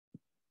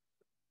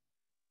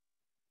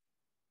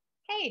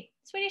Hey,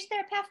 Swedish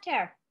Terapeut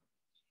here.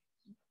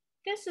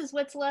 This is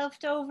what's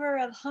left over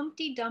of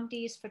Humpty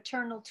Dumpty's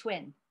fraternal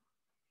twin.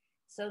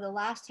 So the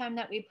last time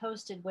that we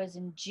posted was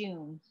in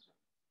June.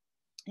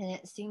 And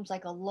it seems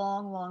like a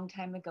long, long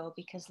time ago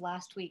because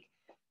last week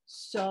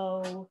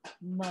so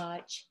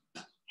much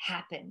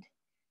happened.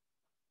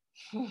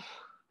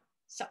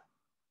 So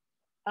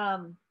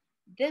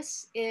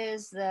this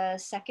is the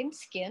second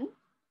skin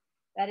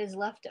that is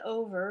left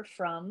over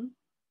from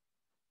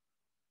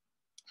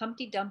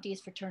Humpty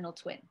Dumpty's fraternal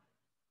twin.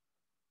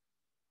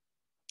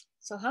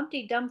 So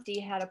Humpty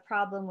Dumpty had a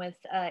problem with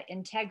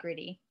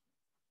integrity.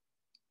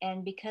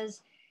 And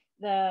because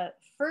the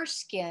first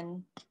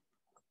skin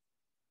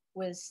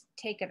was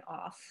taken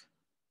off,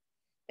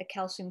 the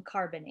calcium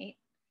carbonate,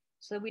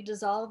 so we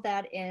dissolved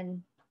that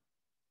in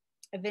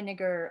a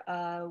vinegar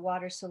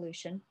water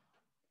solution.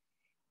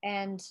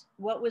 And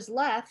what was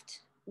left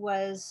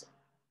was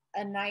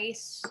a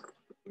nice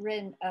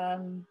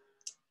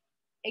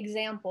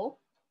example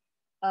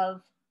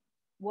of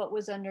what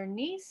was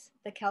underneath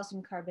the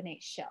calcium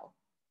carbonate shell,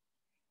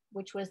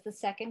 which was the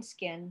second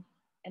skin,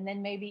 and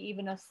then maybe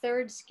even a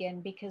third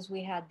skin because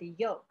we had the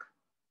yolk.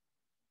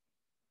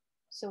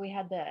 So we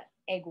had the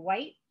egg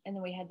white and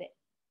then we had the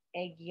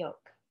egg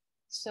yolk.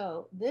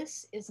 So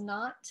this is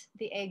not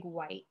the egg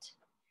white.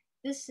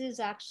 This is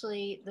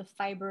actually the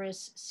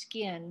fibrous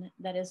skin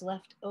that is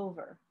left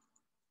over.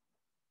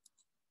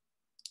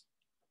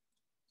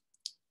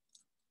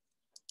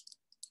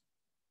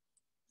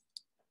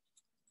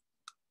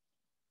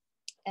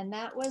 And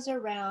that was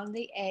around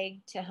the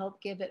egg to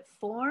help give it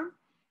form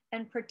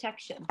and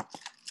protection.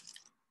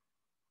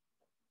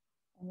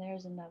 And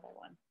there's another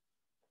one.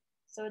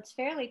 So it's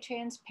fairly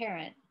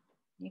transparent.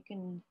 You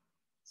can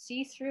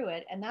see through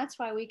it, and that's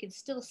why we could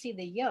still see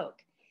the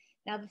yolk.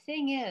 Now the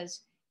thing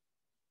is,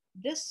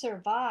 this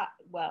survived,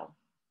 well,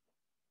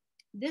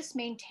 this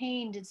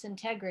maintained its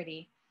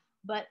integrity,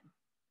 but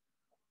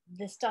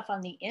the stuff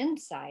on the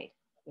inside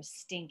was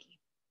stinky.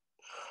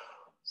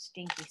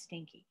 Stinky,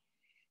 stinky.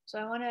 So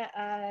I want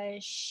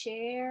to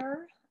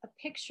share a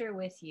picture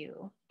with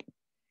you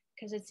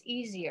because it's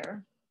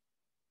easier.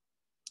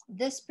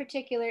 This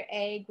particular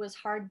egg was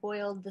hard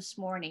boiled this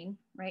morning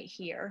right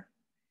here.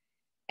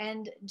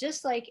 And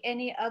just like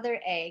any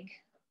other egg,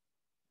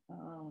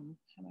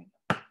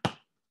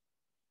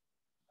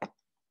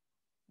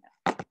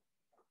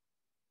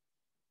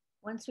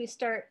 once we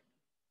start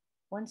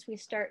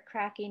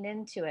cracking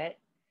into it,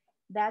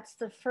 that's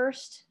the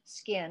first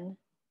skin,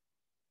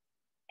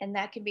 and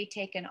that can be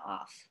taken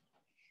off.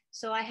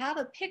 So I have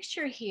a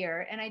picture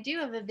here, and I do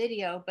have a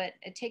video, but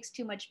it takes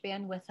too much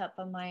bandwidth up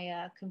on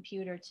my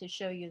computer to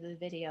show you the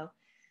video.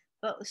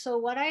 But so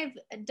what I've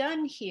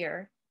done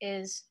here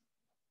is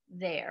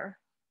I'm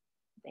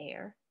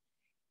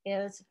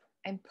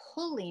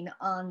pulling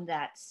on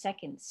that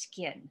second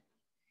skin,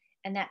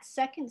 and that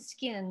second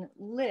skin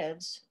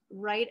lives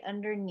right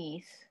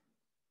underneath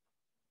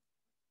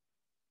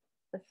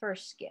the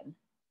first skin.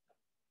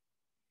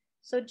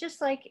 So just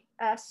like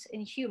us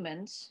in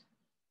humans,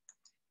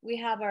 we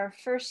have our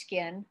first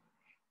skin,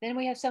 then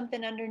we have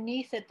something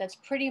underneath it that's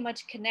pretty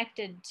much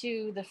connected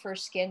to the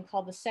first skin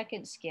called the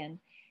second skin.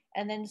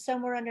 And then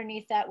somewhere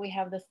underneath that, we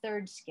have the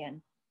third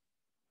skin.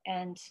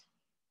 And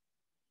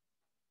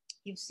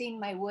you've seen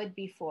my wood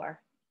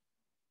before.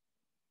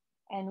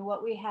 And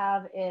what we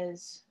have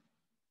is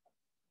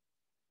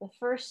the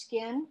first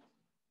skin,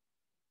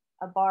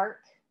 a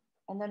bark,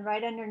 and then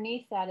right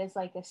underneath that is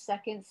like a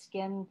second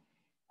skin,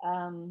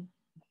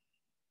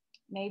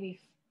 maybe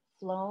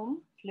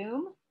flume.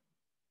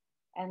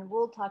 And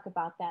we'll talk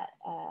about that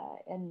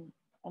in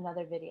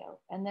another video.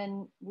 And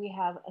then we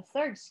have a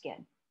third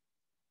skin.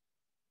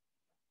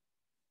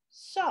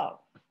 So,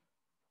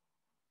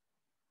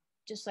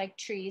 just like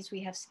trees,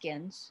 we have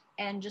skins.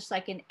 And just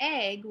like an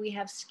egg, we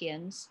have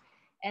skins.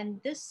 And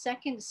this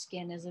second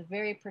skin is a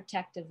very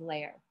protective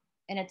layer.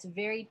 And it's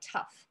very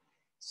tough.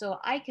 So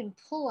I can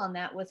pull on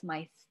that with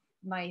my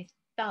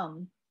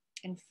thumb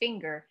and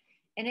finger.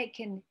 And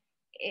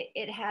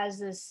it has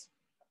this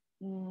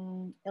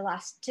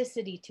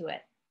elasticity to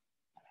it.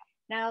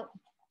 Now,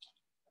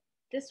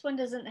 this one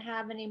doesn't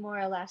have any more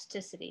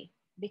elasticity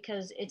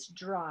because it's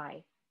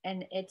dry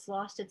and it's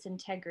lost its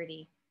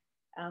integrity.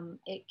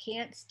 It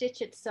can't stitch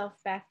itself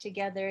back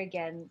together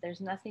again. There's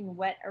nothing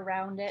wet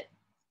around it.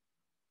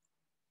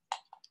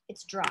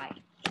 It's dry.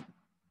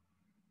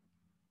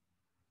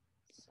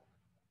 So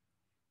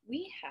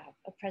we have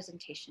a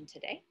presentation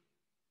today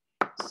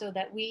so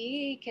that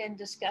we can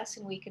discuss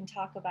and we can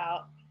talk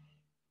about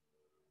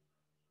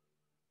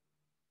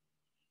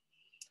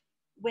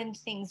when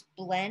things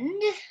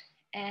blend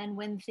and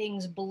when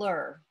things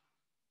blur.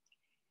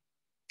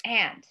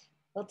 And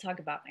we'll talk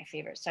about my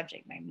favorite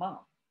subject, my mom,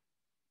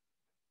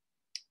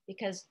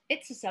 because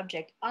it's a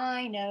subject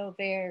I know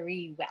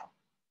very well.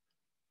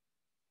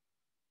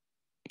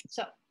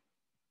 So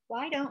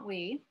why don't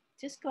we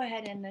just go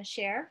ahead and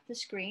share the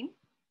screen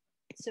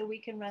so we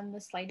can run the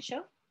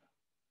slideshow.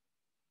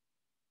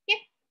 Yeah,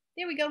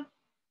 there we go.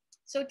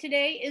 So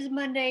today is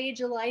Monday,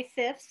 July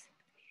 5th.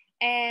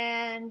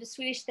 And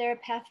Swedish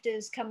Terapeut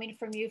is coming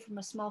from you from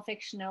a small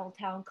fictional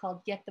town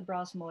called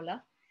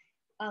Jättebrasmåla.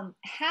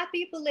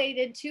 Happy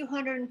belated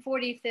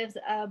 245th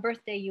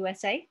birthday,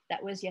 USA.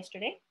 That was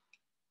yesterday.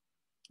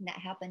 And that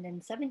happened in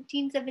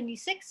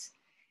 1776.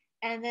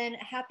 And then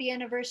happy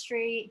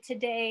anniversary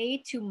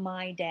today to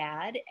my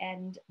dad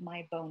and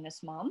my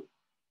bonus mom.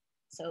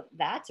 So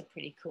that's a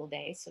pretty cool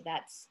day. So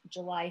that's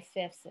July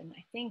 5th. And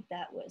I think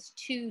that was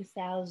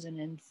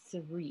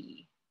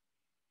 2003.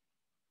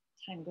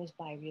 Time goes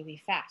by really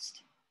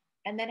fast.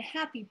 And then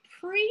happy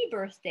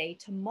pre-birthday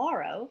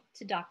tomorrow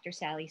to Dr.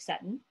 Sally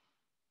Sutton,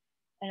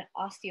 an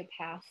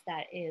osteopath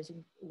that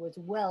was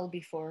well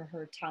before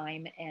her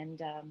time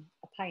and a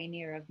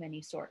pioneer of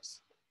many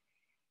sorts.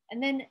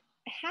 And then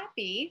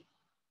happy,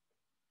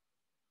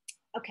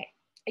 okay,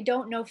 I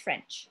don't know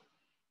French.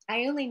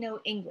 I only know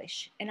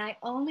English, and I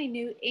only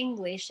knew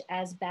English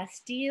as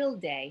Bastille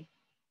Day.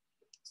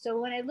 So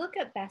when I look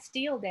up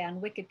Bastille Day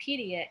on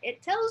Wikipedia,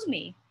 it tells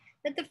me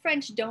that the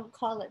French don't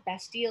call it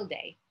Bastille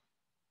Day.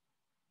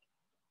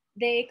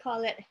 They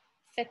call it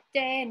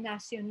Fête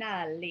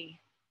Nationale.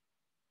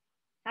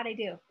 How'd I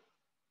do?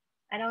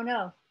 I don't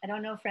know. I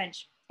don't know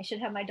French. I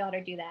should have my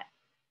daughter do that.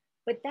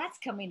 But that's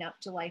coming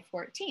up July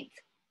 14th.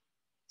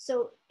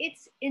 So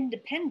it's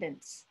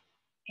independence.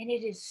 And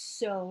it is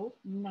so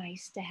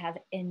nice to have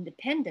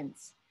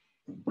independence.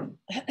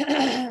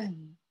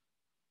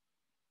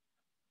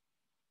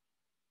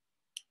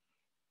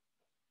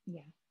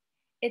 Yeah.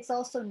 It's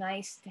also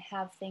nice to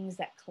have things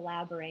that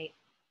collaborate.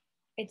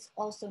 It's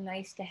also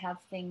nice to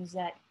have things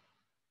that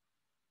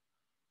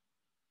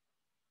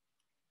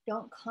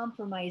don't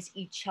compromise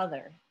each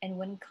other. And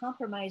when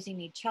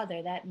compromising each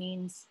other, that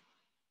means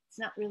it's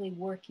not really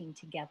working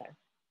together.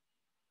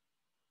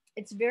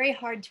 It's very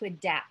hard to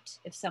adapt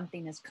if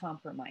something is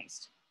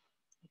compromised.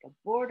 Like a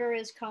border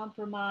is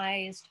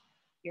compromised,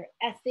 your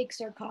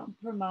ethics are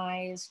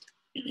compromised.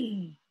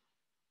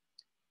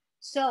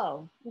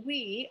 So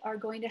we are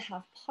going to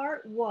have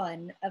part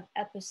 1 of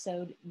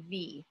episode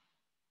V.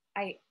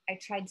 I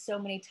tried so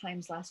many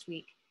times last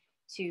week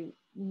to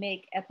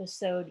make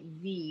episode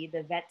V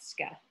the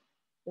Vätska,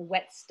 the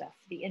wet stuff,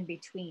 the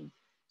in-between.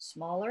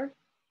 Smaller,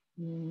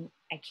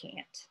 I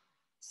can't.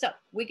 So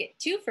we get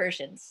 2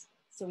 versions.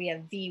 So we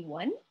have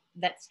V1,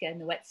 Vätska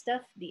and the wet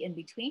stuff, the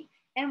in-between,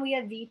 and we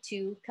have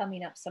V2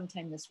 coming up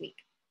sometime this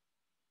week.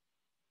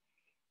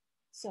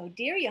 So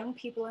dear young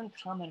people and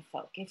common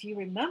folk, if you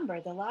remember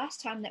the last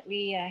time that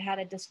we had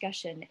a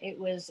discussion, it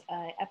was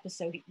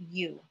episode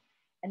U,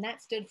 and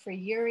that stood for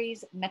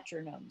Uri's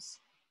Metronomes.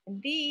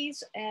 And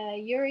these,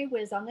 Uri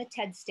was on the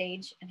TED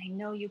stage, and I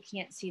know you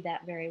can't see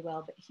that very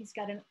well, but he's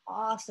got an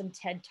awesome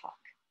TED talk.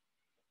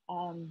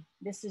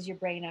 This is your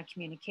brain on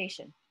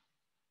communication.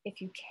 If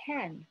you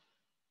can,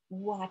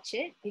 watch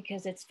it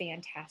because it's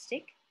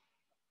fantastic.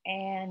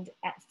 And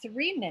at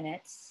 3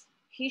 minutes,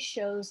 he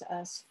shows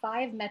us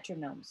 5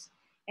 metronomes.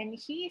 And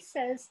he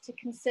says to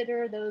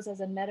consider those as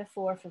a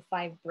metaphor for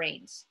 5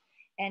 brains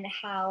and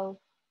how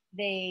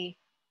they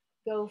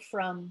go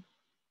from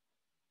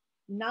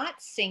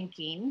not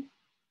syncing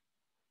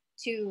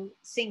to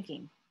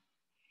syncing.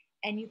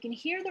 And you can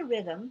hear the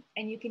rhythm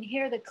and you can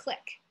hear the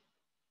click.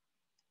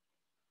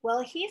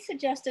 Well, he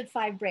suggested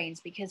 5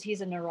 brains because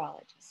he's a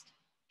neurologist.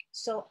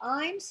 So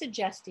I'm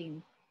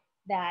suggesting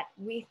that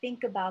we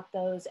think about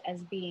those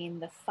as being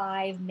the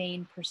 5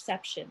 main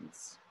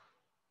perceptions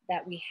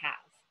that we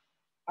have,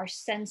 our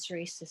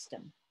sensory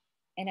system.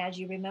 And as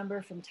you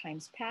remember from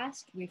times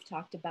past, we've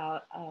talked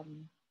about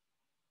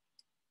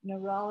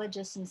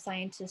neurologists and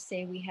scientists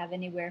say we have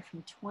anywhere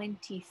from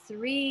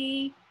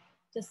 23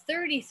 to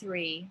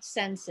 33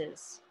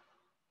 senses.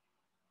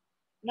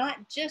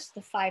 Not just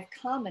the 5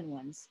 common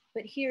ones,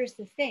 but here's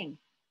the thing.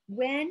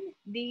 When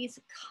these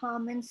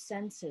common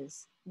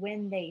senses,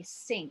 when they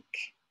sync,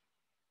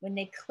 when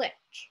they click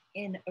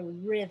in a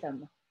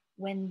rhythm,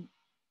 when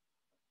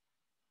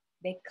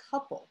they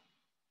couple,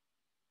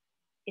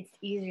 it's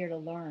easier to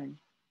learn.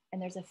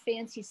 And there's a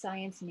fancy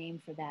science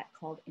name for that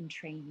called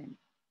entrainment.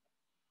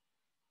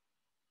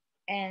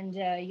 And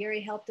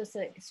Uri helped us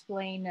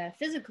explain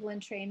physical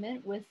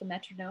entrainment with the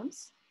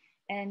metronomes.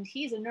 And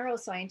he's a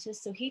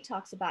neuroscientist, so he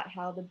talks about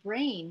how the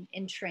brain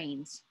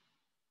entrains.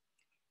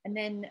 And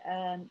then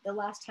the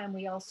last time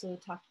we also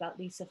talked about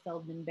Lisa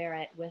Feldman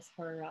Barrett with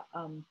her,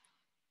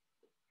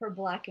 her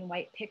black and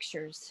white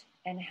pictures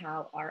and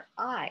how our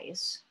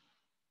eyes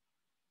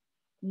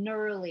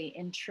neurally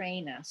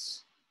entrain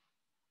us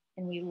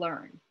and we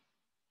learn.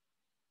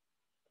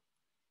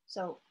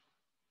 So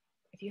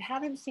if you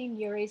haven't seen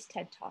Uri's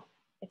TED Talk,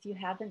 if you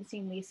haven't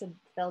seen Lisa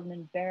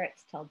Feldman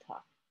Barrett's TED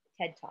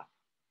Talk,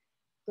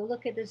 go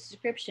look at the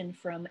description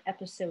from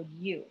episode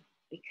U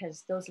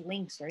because those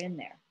links are in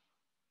there.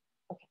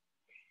 Okay.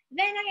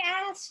 Then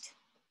I asked,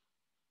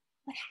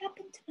 what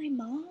happened to my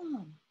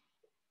mom?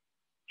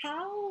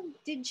 How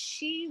did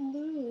she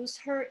lose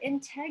her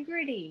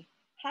integrity?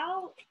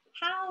 How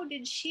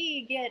did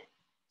she get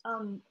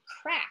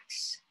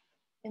cracks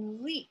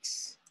and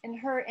leaks in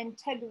her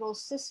integral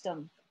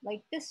system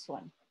like this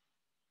one?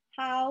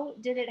 How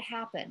did it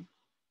happen?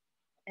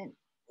 And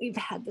We've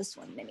had this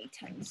one many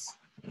times.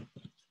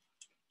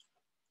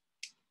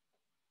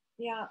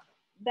 Yeah,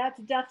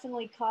 that's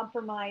definitely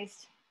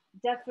compromised.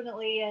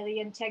 Definitely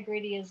the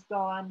integrity is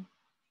gone.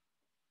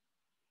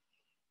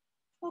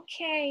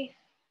 Okay,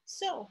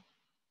 so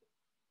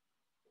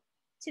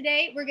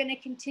today we're going to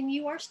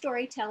continue our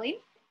storytelling.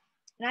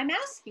 And I'm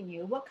asking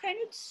you, what kind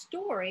of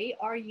story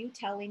are you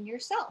telling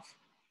yourself?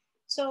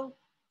 So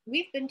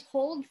we've been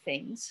told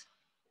things,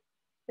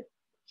 but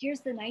here's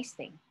the nice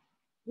thing.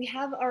 We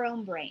have our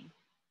own brain.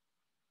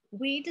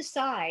 We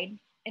decide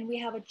and we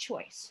have a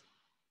choice.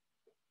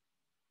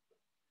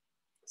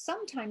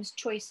 Sometimes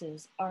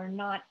choices are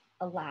not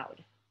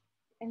allowed,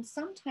 and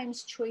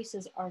sometimes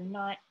choices are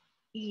not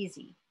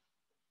easy.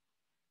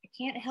 I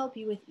can't help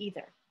you with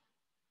either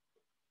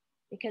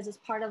because it's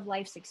part of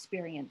life's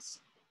experience.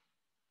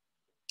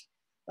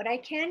 What I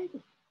can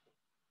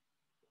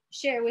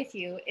share with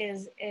you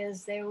is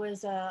there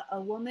was a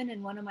woman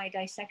in one of my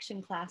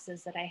dissection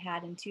classes that I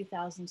had in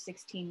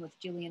 2016 with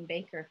Julian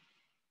Baker,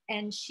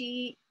 and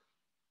she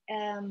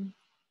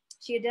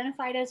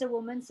identified as a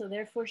woman, so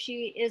therefore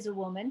she is a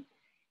woman.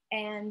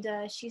 And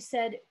she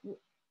said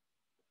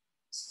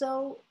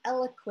so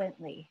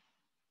eloquently,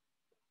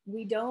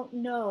 "We don't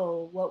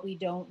know what we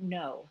don't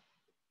know."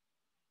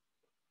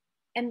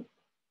 And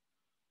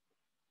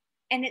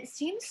it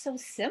seems so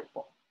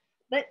simple,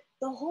 but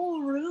the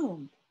whole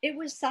room, it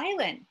was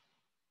silent.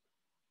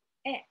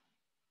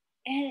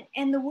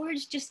 And the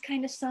words just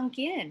kind of sunk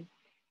in.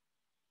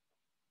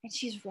 And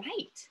she's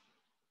right.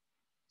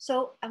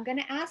 So I'm going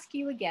to ask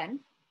you again.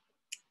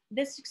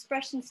 This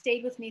expression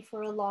stayed with me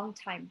for a long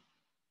time.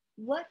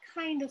 What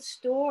kind of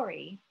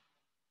story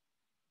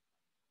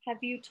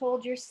have you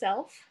told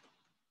yourself?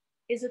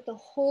 Is it the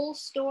whole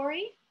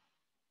story,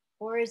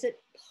 or is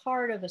it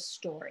part of a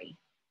story?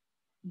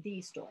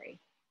 The story.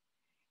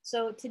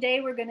 So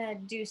today we're going to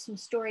do some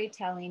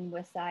storytelling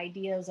with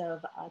ideas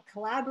of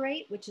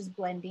collaborate, which is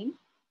blending,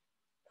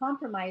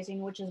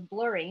 compromising, which is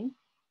blurring.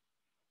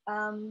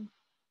 I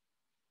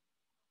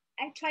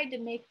tried to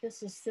make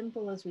this as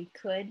simple as we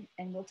could,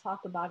 and we'll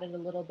talk about it a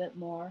little bit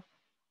more.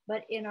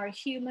 But in our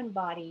human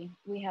body,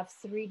 we have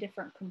 3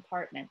 different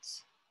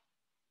compartments.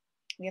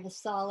 We have a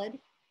solid,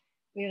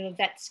 we have a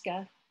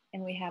Vätska,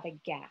 and we have a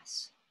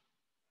gas.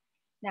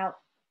 Now,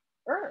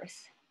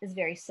 Earth is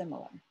very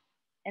similar.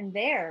 And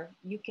there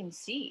you can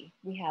see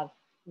we have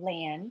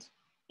land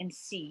and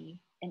sea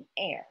and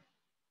air.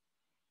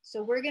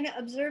 So we're going to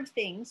observe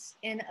things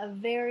in a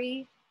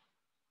very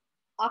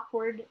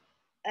awkward,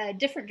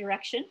 different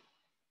direction.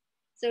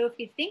 So if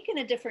you think in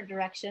a different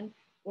direction,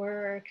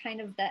 we're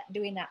kind of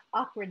doing that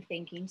awkward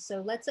thinking.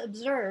 So let's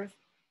observe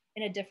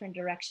in a different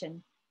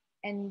direction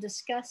and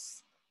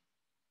discuss,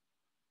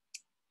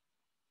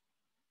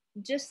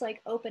 just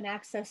like open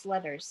access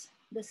letters.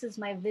 This is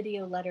my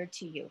video letter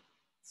to you,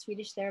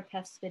 Swedish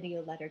Terapeut's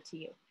video letter to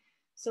you.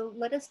 So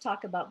let us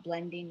talk about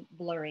blending,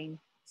 blurring,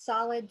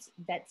 solids,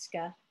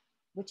 Vätska,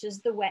 which is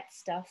the wet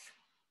stuff,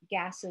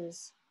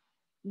 gases,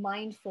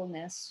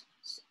 mindfulness,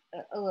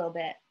 a little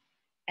bit,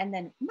 and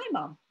then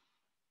MyMom.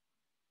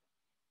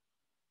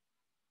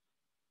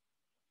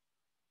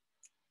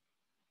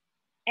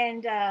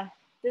 And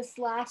this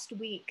last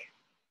week,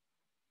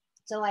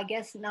 so I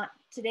guess not,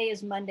 today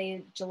is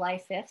Monday, July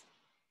 5th.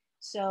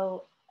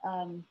 So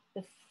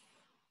the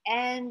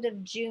end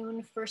of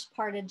June, first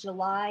part of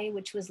July,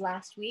 which was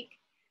last week,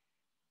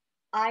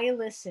 I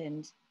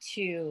listened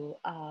to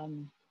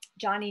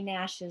Johnny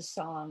Nash's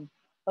song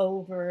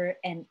over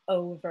and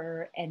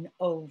over and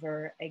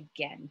over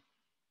again.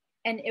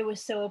 And it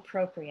was so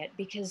appropriate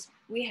because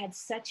we had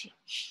such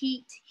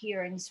heat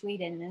here in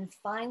Sweden, and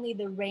finally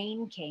the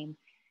rain came.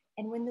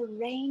 And when the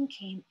rain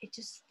came, it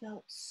just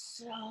felt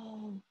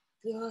so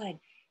good.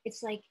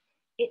 It's like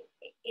it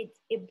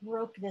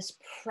broke this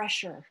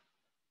pressure.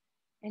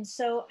 And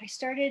so I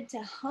started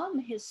to hum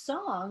his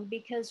song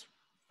because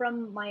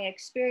from my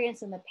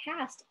experience in the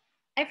past,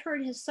 I've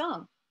heard his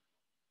song.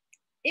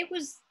 It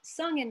was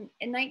sung in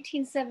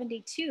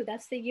 1972.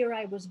 That's the year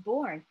I was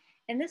born.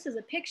 And this is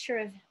a picture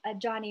of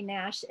Johnny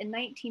Nash in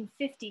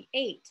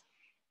 1958.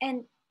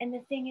 And the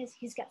thing is,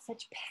 he's got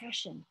such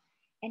passion,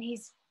 and he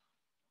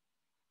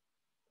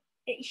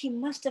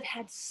must have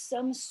had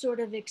some sort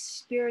of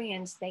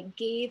experience that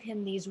gave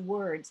him these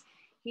words.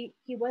 He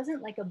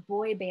wasn't like a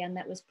boy band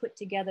that was put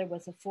together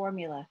with a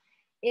formula.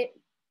 It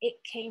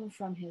came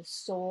from his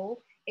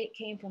soul. It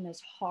came from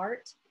his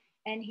heart.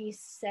 And he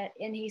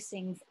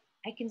sings,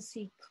 "I can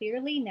see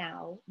clearly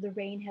now the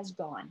rain is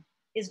gone.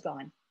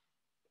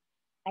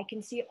 I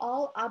can see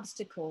all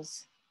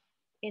obstacles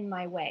in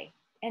my way."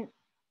 And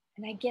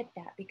I get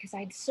that because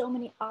I had so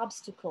many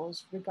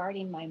obstacles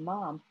regarding my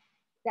mom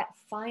that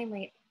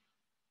finally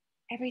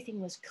everything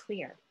was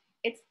clear.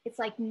 It's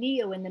like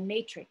Neo in the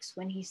Matrix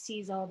when he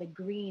sees all the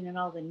green and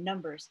all the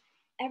numbers.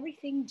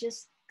 Everything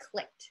just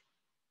clicked.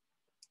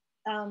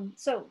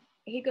 So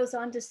he goes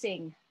on to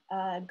sing,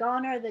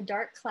 "Gone are the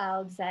dark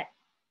clouds that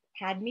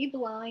had me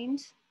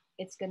blind.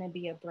 It's going to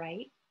be a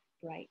bright,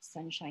 bright,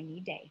 sunshiny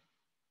day.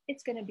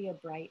 It's going to be a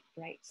bright,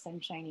 bright,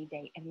 sunshiny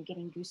day." And I'm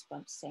getting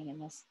goosebumps saying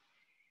this.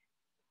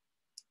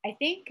 I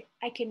think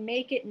I can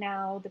make it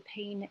now. The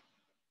pain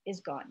is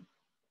gone.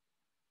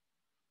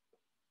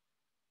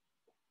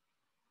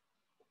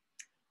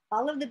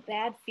 All of the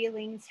bad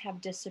feelings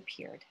have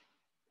disappeared.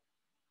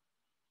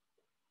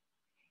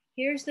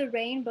 Here's the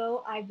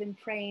rainbow I've been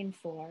praying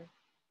for.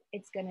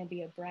 It's going to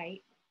be a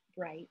bright,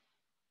 bright,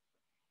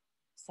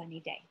 sunny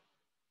day.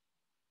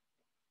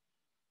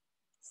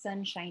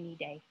 Sunshiny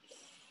day.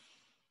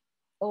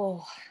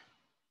 Oh,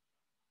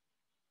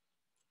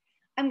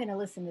 I'm going to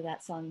listen to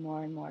that song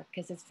more and more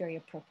because it's very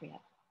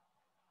appropriate.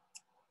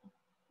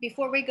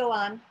 Before we go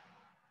on,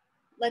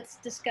 let's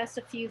discuss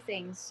a few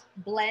things.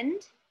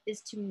 Blend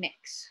is to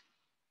mix.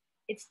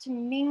 It's to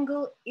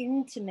mingle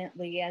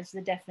intimately, as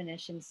the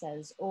definition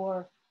says,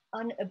 or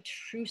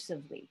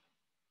unobtrusively.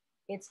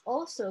 It's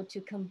also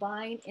to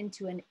combine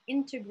into an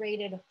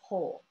integrated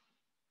whole,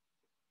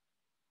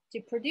 to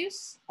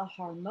produce a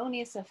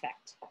harmonious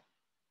effect.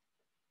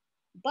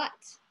 But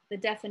the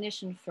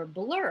definition for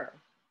blur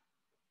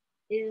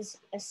is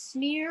a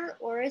smear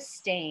or a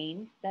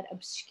stain that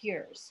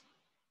obscures.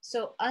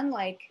 So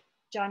unlike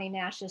Johnny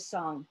Nash's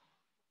song,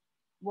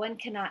 One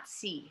Cannot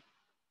See,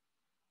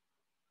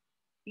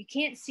 you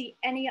can't see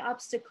any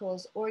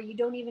obstacles, or you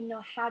don't even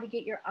know how to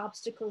get your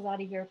obstacles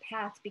out of your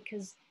path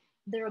because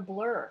they're a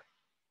blur.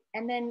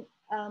 And then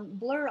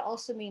blur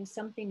also means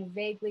something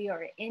vaguely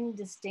or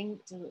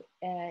indistinct, so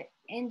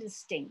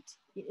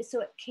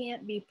it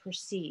can't be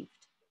perceived.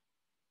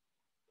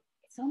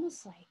 It's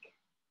almost like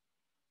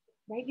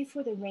right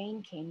before the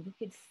rain came, we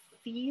could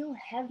feel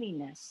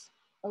heaviness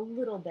a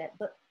little bit,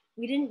 but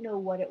we didn't know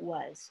what it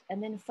was.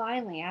 And then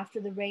finally,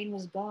 after the rain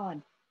was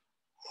gone,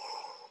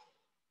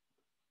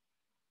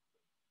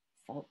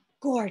 felt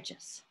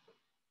gorgeous.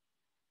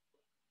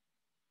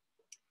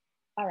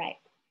 All right,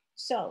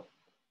 so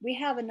we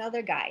have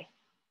another guy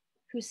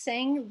who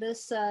sang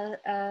this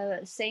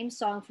same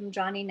song from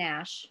Johnny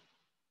Nash.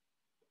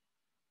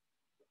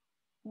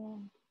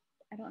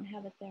 I don't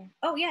have it there.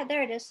 Oh yeah,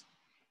 there it is.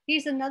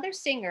 He's another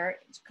singer.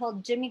 It's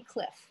called Jimmy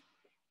Cliff.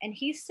 And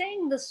he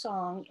sang the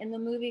song in the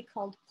movie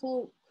called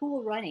Cool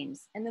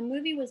Runnings. And the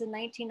movie was in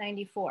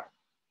 1994.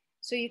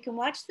 So you can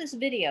watch this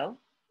video,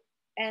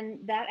 and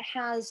that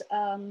has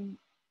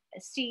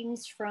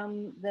scenes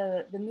from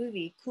the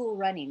movie Cool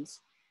Runnings.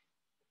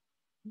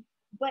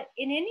 But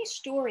in any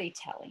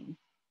storytelling,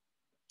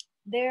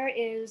 there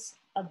is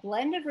a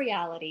blend of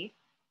reality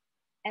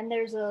and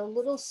there's a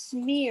little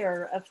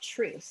smear of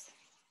truth.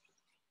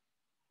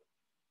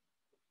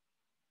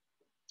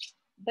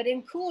 But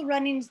in Cool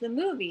Runnings, the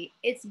movie,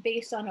 it's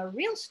based on a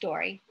real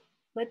story,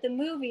 but the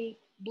movie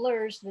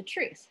blurs the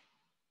truth.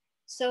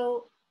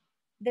 So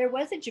there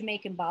was a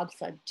Jamaican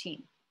bobsled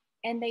team,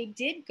 and they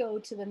did go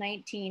to the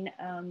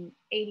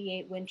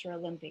 1988 Winter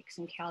Olympics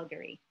in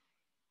Calgary.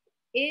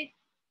 It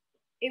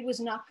was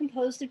not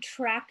composed of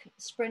track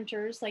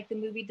sprinters like the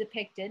movie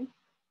depicted.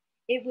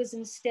 It was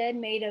instead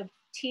made of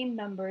team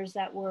members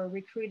that were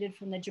recruited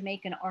from the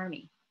Jamaican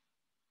army.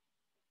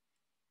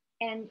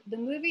 And the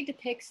movie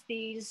depicts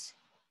these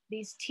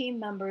team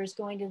members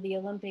going to the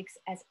Olympics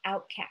as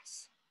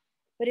outcasts.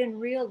 But in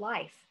real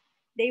life,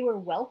 they were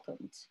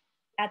welcomed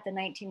at the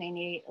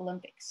 1998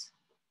 Olympics.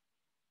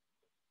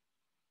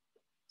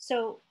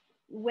 So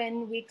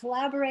when we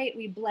collaborate,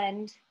 we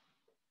blend,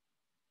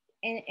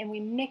 and we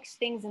mix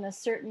things in a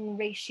certain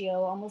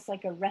ratio, almost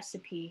like a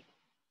recipe.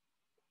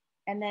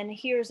 And then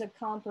here's a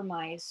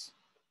compromise.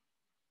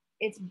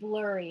 It's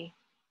blurry.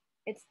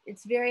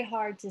 It's very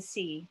hard to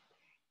see.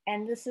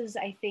 And this is,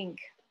 I think,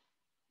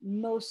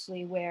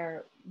 mostly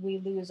where we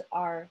lose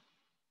our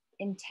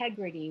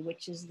integrity,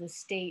 which is the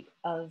state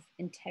of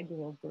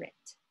integral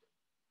grit.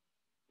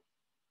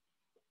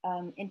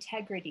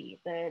 Integrity,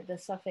 the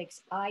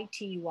suffix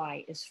ity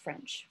is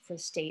French for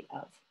state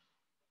of.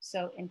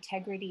 So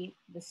integrity,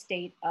 the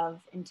state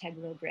of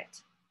integral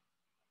grit.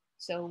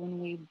 So when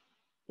we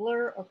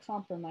blur or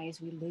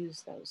compromise, we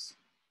lose those.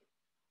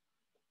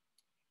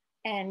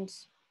 And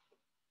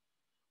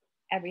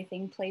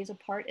everything plays a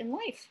part in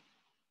life.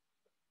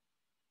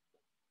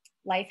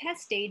 Life has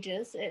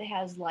stages. It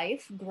has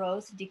life,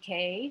 growth,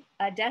 decay,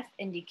 death,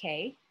 and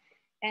decay.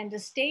 And a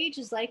stage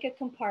is like a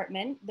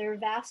compartment. There are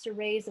vast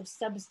arrays of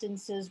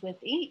substances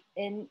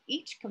in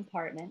each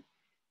compartment.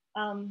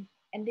 And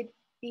the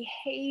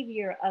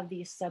behavior of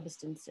these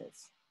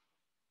substances,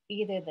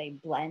 either they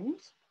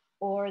blend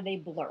or they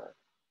blur,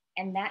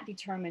 and that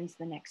determines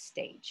the next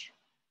stage.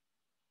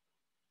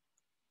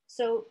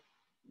 So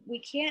we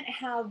can't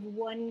have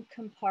one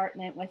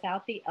compartment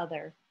without the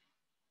other.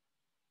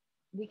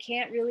 We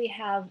can't really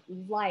have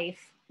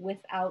life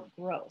without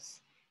growth.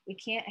 We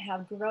can't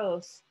have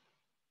growth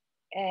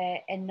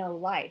and no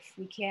life.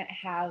 We can't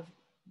have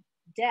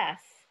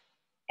death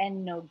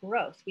and no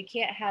growth. We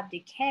can't have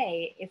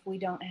decay if we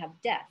don't have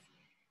death.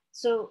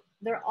 So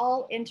they're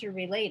all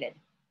interrelated.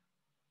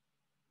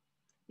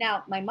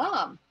 Now, my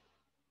mom,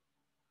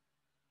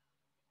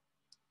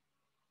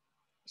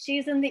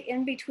 she's in the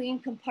in-between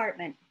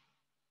compartment.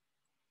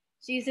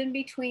 She's in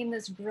between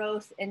this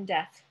growth and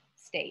death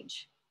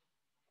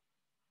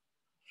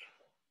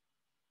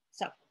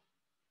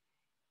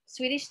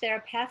Swedish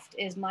Terapeut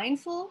is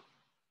mindful,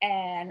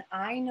 and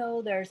I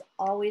know there's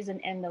always an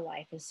end to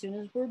life. As soon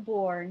as we're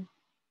born,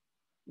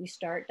 we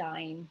start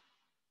dying.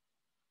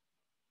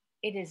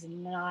 It is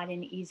not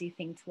an easy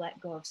thing to let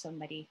go of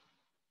somebody.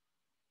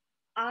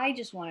 I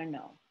just want to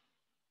know,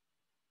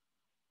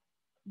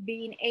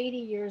 being 80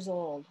 years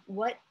old,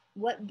 what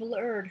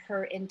blurred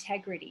her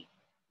integrity?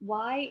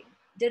 Why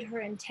did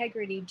her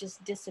integrity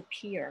just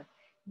disappear?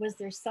 Was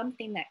there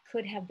something that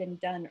could have been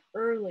done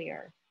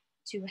earlier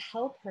to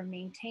help her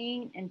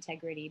maintain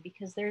integrity?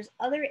 Because there's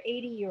other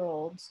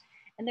 80-year-olds,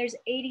 and there's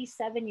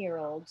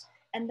 87-year-olds,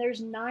 and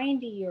there's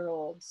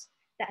 90-year-olds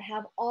that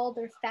have all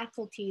their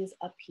faculties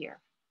up here.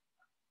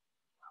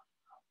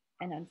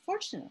 And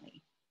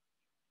unfortunately,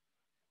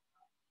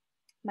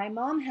 my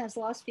mom has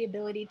lost the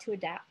ability to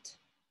adapt.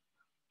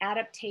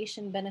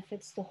 Adaptation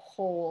benefits the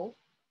whole,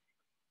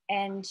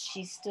 and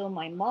she's still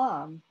my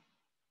mom,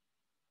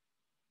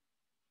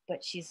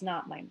 but she's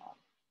not my mom,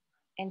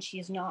 and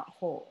she's not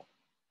whole.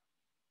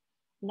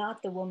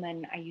 Not the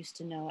woman I used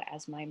to know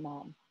as my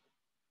mom.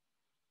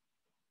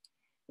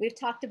 We've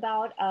talked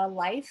about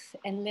life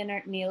and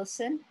Lennart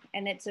Nielsen,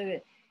 and it's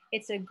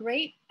a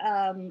great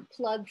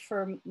plug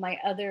for my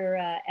other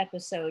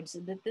episodes.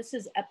 That this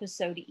is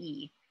episode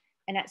E,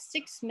 and at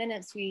 6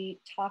 minutes we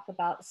talk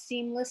about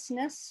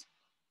seamlessness,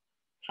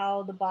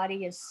 how the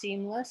body is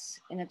seamless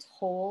in its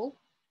whole,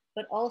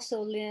 but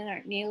also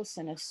Lennart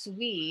Nielsen, a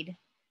Swede,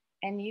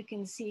 and you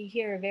can see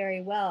here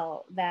very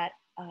well that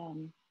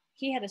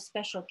he had a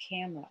special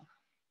camera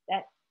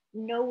that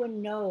no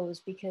one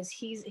knows, because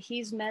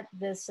he's met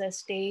this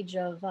stage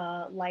of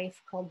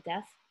life called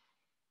death.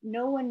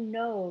 No one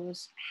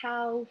knows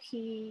how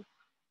he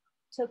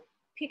took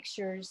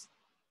pictures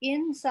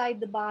inside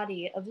the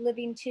body of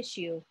living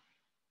tissue,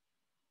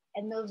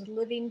 and those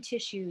living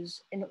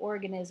tissues and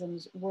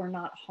organisms were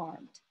not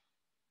harmed.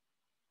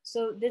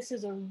 So this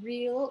is a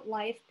real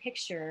life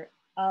picture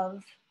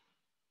of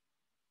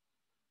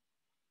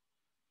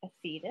a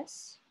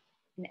fetus,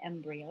 an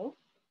embryo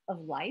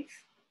of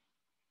life,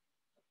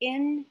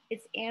 in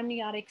its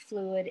amniotic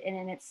fluid and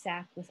in its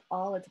sac with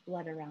all its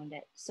blood around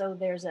it. So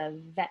there's a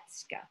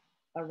Vätska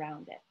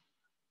around it.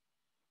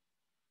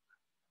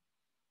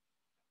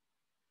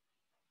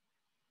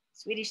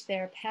 Swedish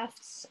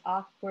Therapeut's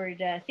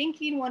Awkward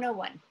Thinking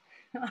 101.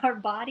 Our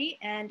body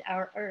and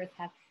our earth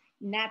have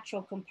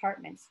natural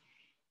compartments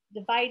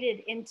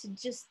divided into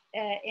just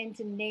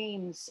into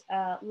names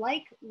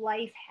like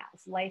life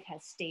has. Life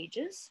has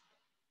stages.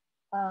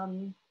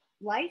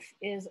 Life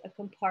is a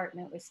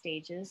compartment with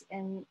stages,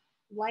 and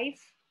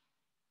life,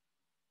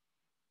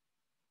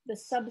 the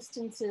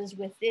substances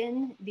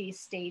within these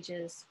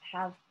stages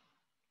have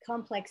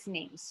complex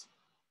names.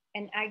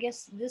 And I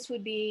guess this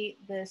would be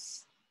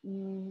this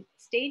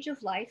stage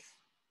of life.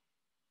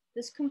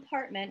 This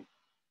compartment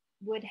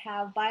would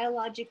have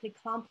biologically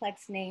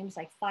complex names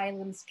like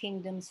phylums,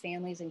 kingdoms,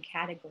 families, and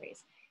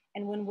categories.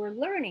 And when we're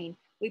learning,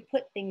 we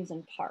put things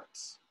in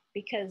parts,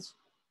 because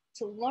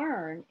to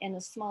learn in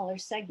a smaller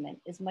segment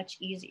is much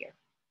easier.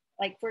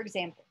 Like, for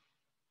example,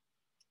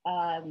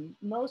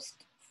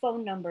 most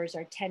phone numbers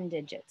are 10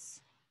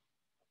 digits.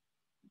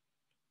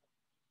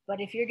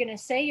 But if you're going to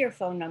say your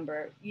phone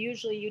number,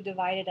 usually you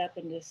divide it up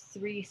into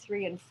 3,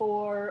 3, and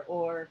 4,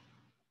 or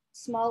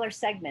smaller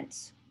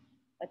segments,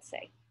 let's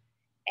say.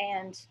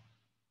 And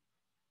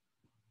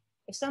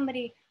if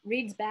somebody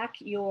reads back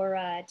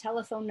your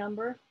telephone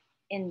number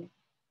in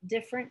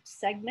different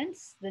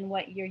segments than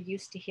what you're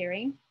used to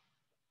hearing,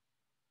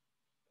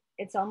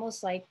 it's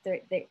almost like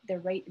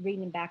they're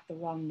reading back the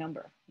wrong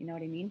number. You know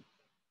what I mean?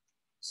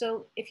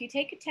 So if you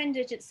take a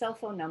 10-digit cell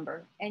phone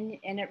number and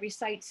it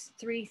recites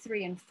 3,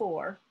 3, and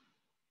 4,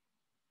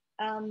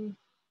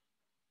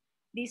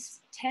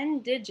 these 10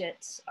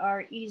 digits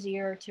are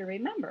easier to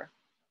remember.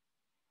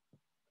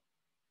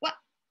 Well,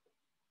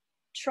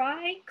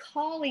 try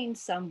calling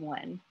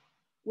someone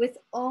with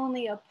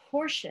only a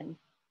portion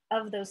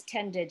of those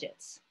 10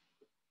 digits.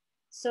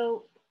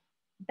 So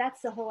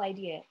that's the whole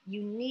idea.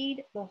 You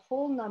need the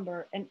whole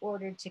number in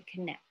order to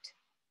connect.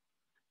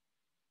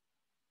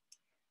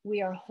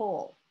 We are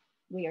whole.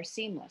 We are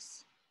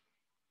seamless.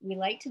 We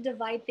like to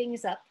divide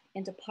things up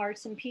into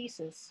parts and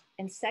pieces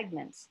and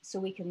segments so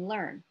we can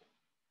learn.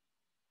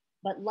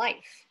 But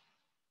life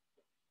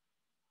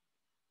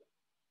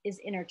is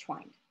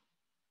intertwined.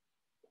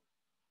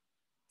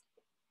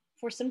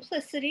 For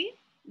simplicity,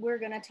 we're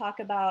going to talk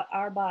about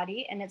our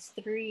body and its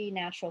 3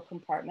 natural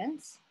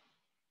compartments.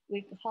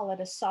 We call it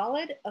a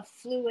solid, a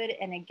fluid,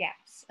 and a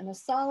gas. And a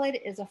solid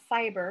is a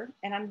fiber,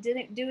 and I'm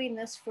doing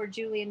this for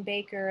Julian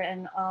Baker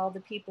and all the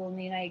people in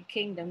the United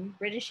Kingdom,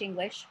 British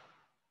English.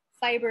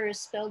 Fiber is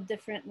spelled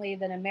differently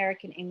than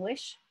American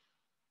English.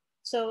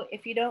 So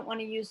if you don't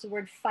want to use the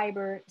word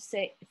fiber,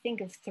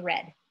 think of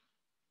thread.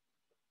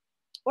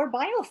 Or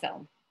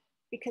biofilm,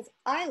 because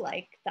I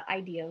like the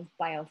idea of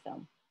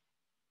biofilm.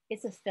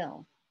 It's a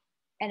film,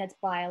 and it's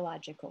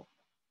biological.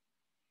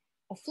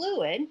 A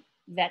fluid,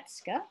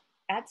 Vätska,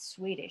 that's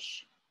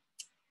Swedish.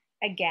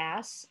 A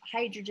gas,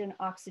 hydrogen,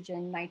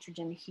 oxygen,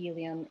 nitrogen,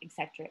 helium,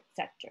 etc.,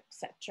 etc.,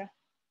 etc.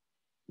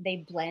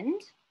 They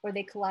blend or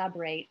they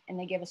collaborate and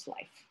they give us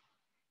life.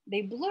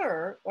 They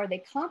blur or they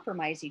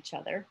compromise each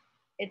other.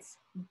 It's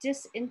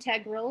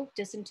disintegral,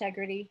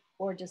 disintegrity,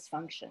 or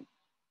dysfunction.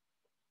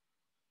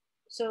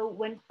 So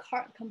when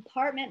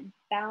compartment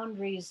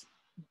boundaries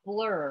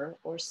blur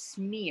or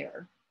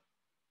smear,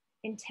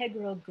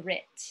 integral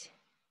grit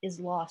is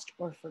lost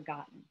or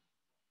forgotten.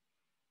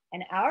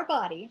 And our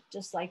body,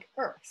 just like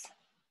Earth,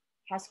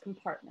 has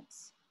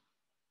compartments.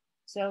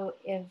 So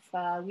if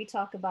we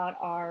talk about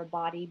our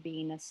body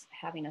being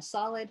having a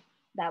solid,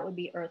 that would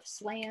be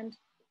Earth's land.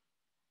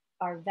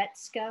 Our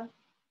Vätska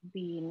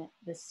being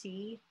the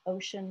sea,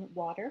 ocean,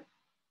 water.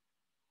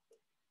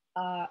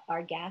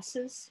 Our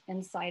gases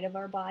inside of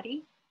our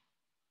body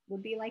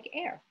would be like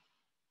air.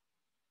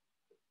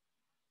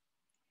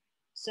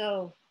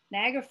 So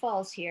Niagara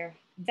Falls here,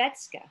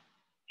 Vätska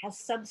has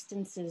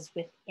substances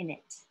within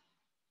it,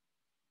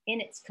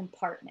 in its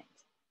compartment.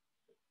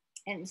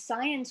 And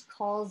science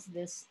calls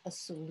this a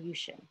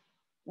solution,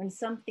 when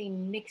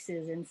something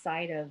mixes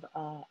inside of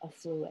a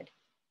fluid.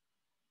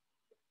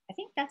 I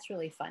think that's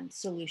really fun,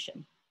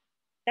 solution.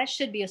 That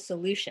should be a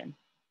solution.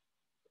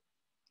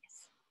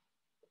 Yes.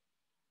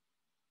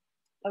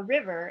 A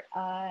river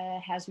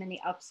has many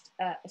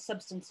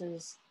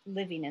substances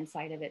living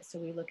inside of it. So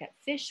we look at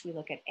fish, we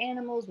look at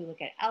animals, we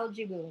look at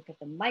algae, we look at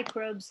the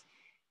microbes,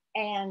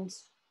 and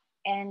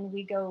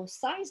we go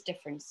size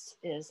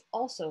differences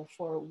also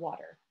for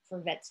water, for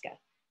Vätska.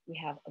 We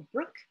have a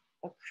brook,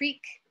 a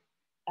creek,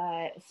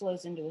 it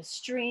flows into a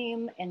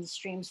stream, and the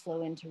streams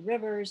flow into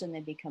rivers, and they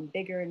become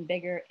bigger and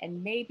bigger,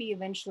 and maybe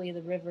eventually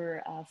the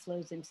river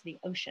flows into the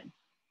ocean,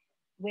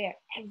 where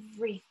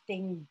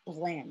everything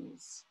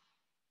blends.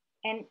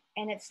 And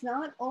it's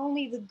not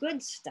only the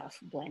good stuff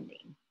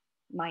blending,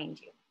 mind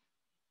you.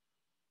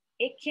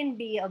 It can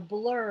be a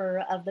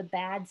blur of the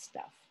bad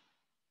stuff.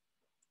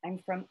 I'm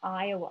from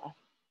Iowa,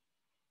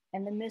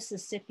 and the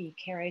Mississippi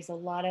carries a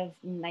lot of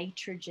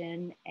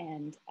nitrogen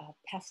and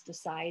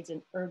pesticides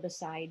and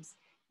herbicides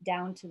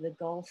down to the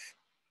Gulf.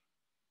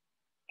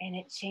 And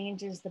it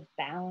changes the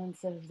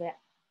balance of the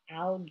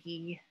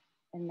algae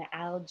and the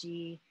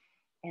algae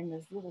and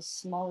the little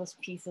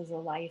smallest pieces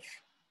of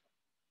life,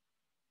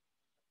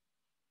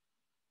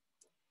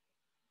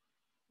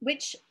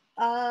 which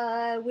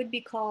would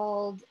be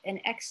called an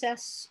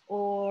excess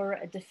or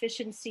a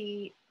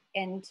deficiency,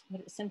 and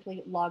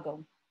simply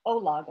logome,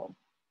 ologome.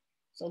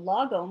 So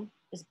logome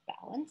is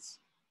balance,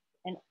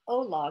 and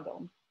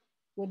ologome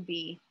would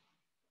be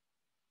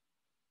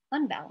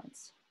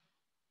unbalance.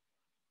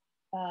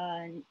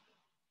 Balance,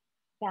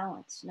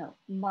 no,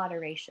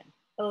 moderation.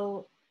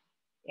 O,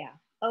 yeah,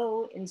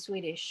 O in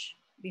Swedish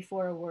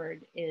before a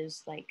word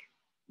is like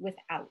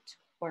without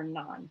or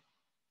non,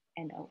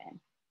 N-O-N.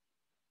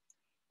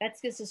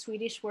 Vätska is a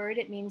Swedish word.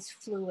 It means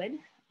fluid.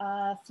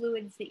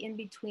 Fluid is the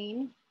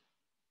in-between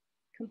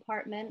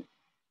compartment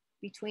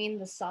between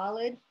the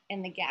solid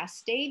and the gas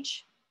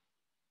stage.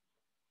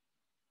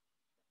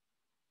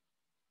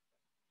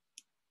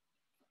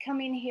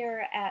 Coming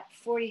here at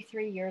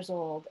 43 years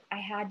old, I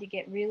had to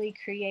get really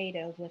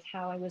creative with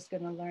how I was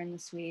going to learn the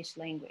Swedish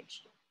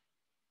language.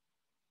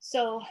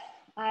 So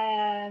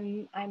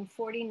I'm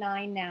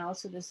 49 now,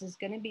 so this is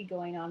going to be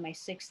going on my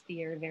 6th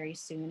year very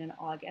soon in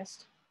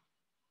August.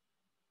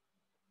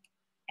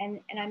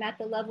 And I'm at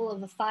the level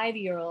of a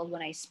 5-year-old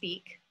when I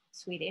speak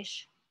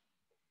Swedish.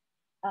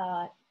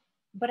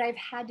 But I've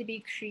had to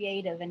be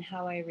creative in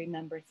how I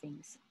remember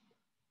things.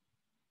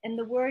 And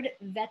the word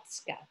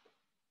Vätska,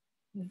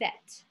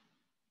 vet,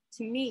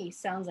 to me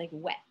sounds like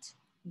wet.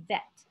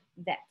 Vet,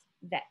 vet,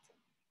 vet.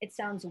 It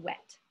sounds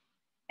wet.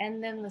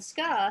 And then the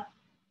ska,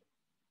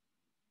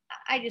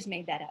 I just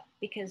made that up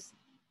because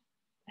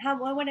how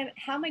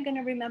am I going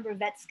to remember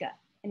Vätska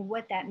and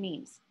what that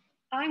means?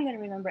 I'm going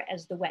to remember it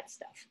as the wet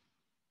stuff,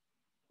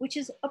 which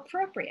is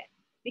appropriate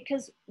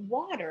because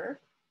water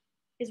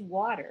is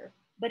water,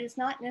 but it's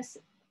not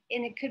necessarily,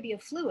 and it could be a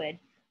fluid,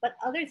 but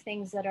other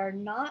things that are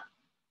not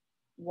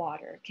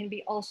water can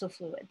be also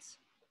fluids.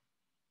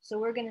 So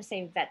we're going to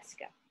say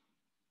Vätska,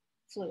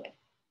 fluid,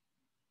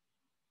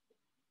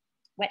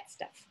 wet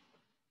stuff.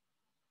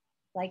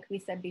 Like we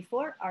said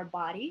before, our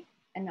body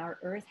and our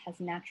earth has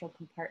natural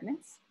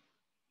compartments.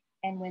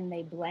 And when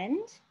they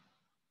blend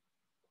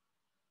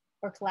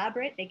or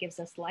collaborate, that gives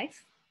us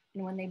life.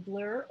 And when they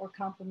blur or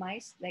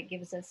compromise, that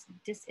gives us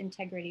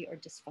disintegrity or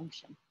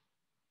dysfunction.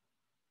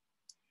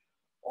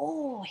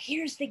 Oh,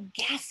 here's the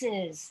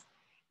gases.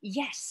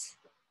 Yes,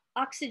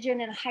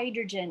 oxygen and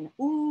hydrogen.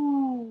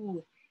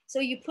 Ooh. So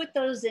you put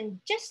those in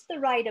just the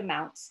right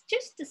amounts,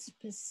 just a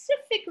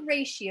specific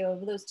ratio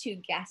of those two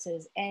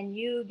gases, and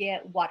you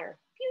get water.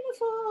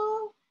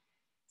 Beautiful.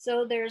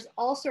 So there's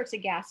all sorts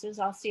of gases.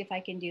 I'll see if I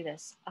can do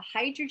this. A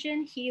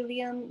hydrogen,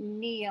 helium,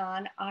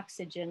 neon,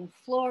 oxygen,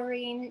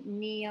 fluorine,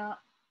 neon.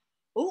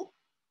 Oh,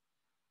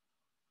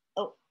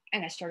 I'm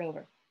gonna start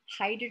over.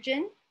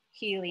 Hydrogen,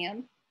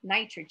 helium,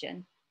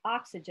 nitrogen,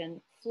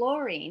 oxygen,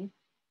 fluorine,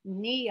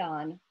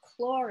 neon,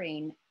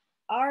 chlorine,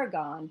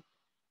 argon,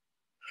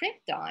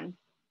 krypton,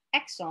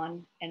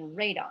 exon, and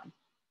radon.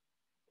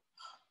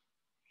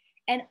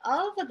 And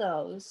of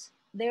those,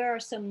 there are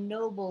some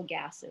noble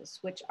gases,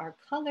 which are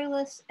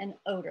colorless and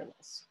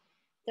odorless.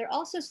 They're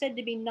also said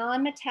to be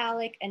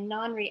non-metallic and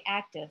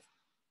non-reactive,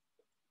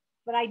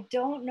 but I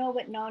don't know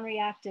what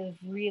non-reactive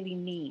really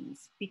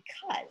means,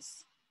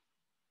 because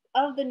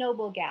of the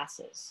noble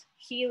gases,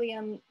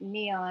 helium,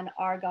 neon,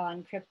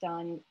 argon,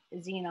 krypton,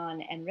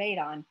 xenon, and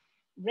radon,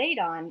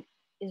 radon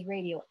is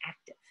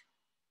radioactive.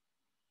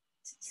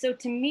 So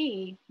to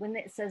me, when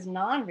it says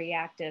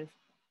non-reactive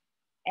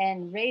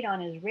and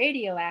radon is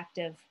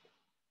radioactive,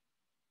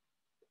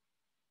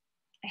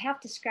 I have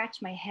to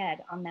scratch my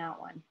head on that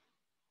one.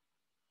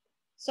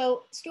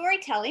 So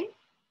storytelling,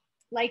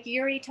 like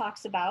Uri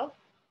talks about,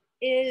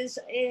 is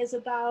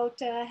about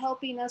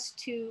helping us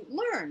to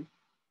learn.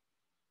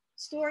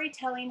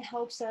 Storytelling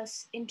helps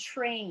us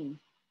entrain.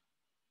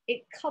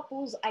 It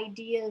couples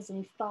ideas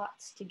and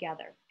thoughts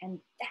together. And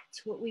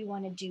that's what we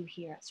want to do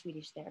here at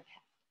Swedish Terapeut.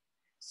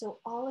 So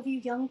all of you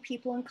young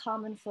people and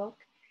common folk,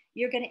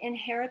 you're going to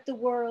inherit the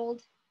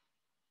world.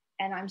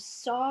 And I'm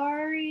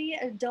sorry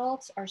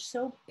adults are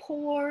so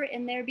poor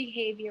in their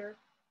behavior.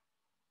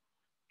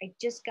 I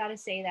just got to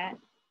say that.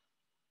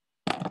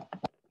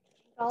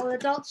 All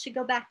adults should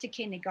go back to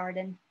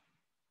kindergarten.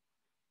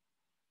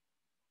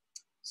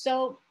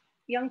 So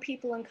young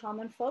people and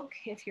common folk,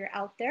 if you're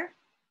out there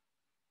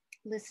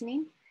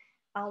listening,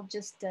 I'll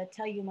just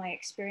tell you my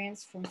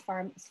experience from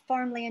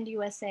Farmland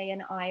USA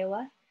in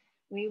Iowa.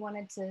 We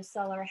wanted to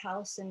sell our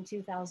house in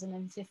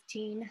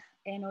 2015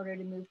 in order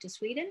to move to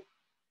Sweden.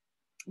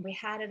 We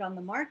had it on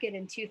the market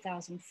in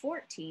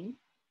 2014.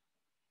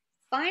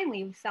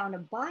 Finally, we found a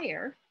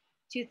buyer,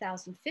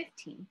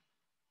 2015.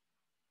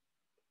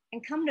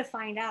 And come to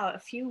find out, a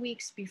few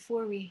weeks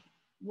before we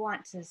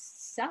want to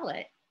sell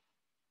it,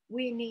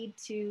 we need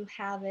to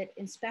have it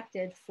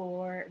inspected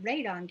for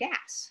radon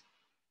gas.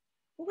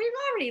 Well, we've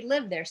already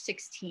lived there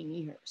 16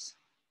 years.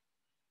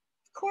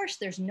 Of course,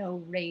 there's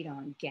no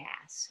radon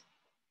gas.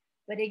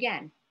 But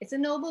again, it's a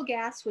noble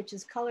gas, which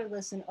is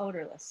colorless and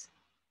odorless.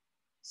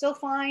 So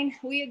fine,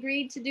 we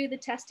agreed to do the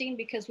testing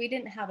because we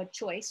didn't have a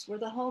choice. We're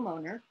the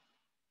homeowner.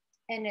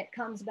 And it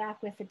comes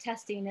back with the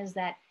testing is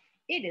that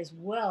it is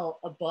well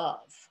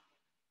above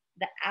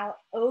the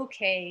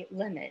okay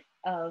limit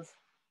of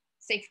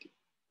safety.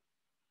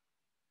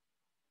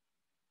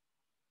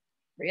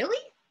 Really?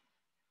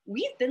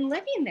 We've been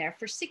living there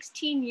for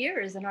 16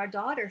 years and our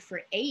daughter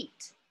for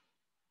 8.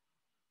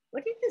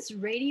 What did this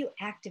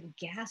radioactive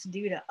gas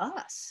do to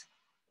us?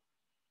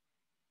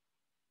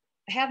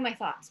 I have my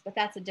thoughts, but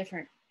that's a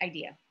different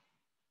idea.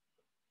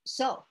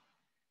 So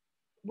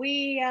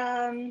we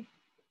had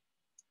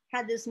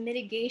this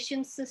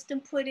mitigation system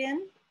put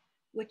in,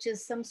 which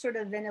is some sort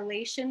of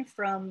ventilation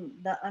from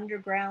the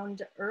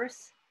underground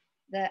earth.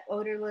 The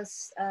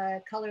odorless,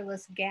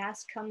 colorless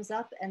gas comes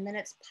up and then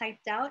it's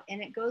piped out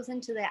and it goes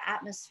into the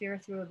atmosphere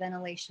through a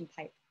ventilation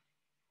pipe.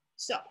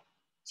 So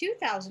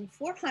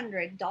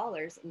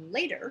 $2,400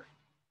 later,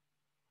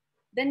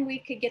 then we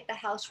could get the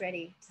house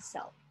ready to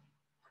sell.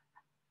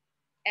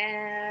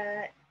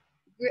 I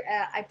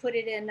put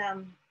it in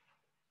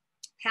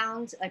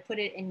pounds, I put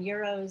it in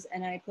euros,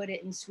 and I put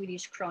it in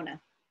Swedish krona.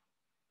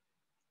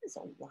 That's a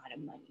lot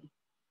of money.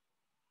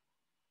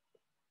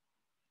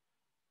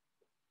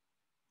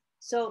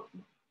 So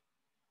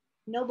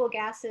noble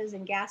gases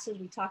and gases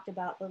we talked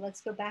about, but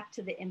let's go back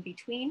to the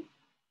in-between,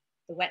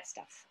 the wet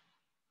stuff.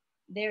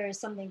 There is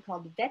something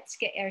called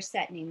Vätska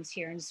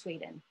here in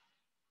Sweden.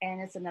 And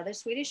it's another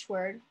Swedish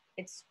word.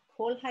 It's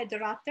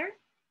kolhydrater,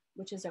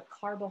 which is a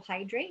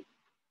carbohydrate,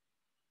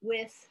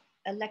 with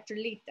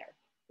electrolyter,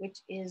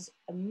 which is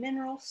a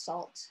mineral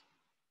salt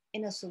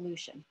in a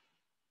solution.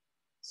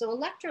 So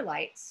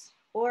electrolytes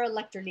or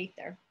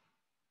electrolyter,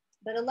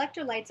 but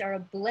electrolytes are a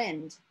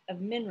blend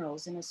of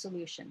minerals in a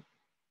solution.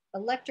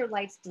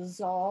 Electrolytes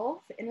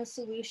dissolve in a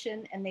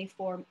solution and they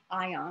form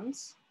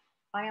ions.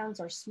 Ions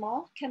are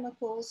small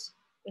chemicals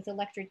with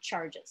electric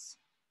charges.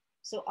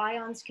 So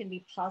ions can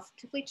be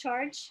positively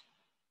charged.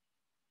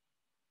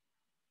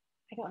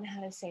 I don't know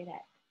how to say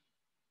that.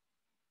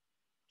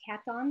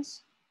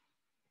 Cations,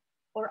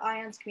 or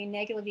ions can be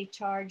negatively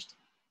charged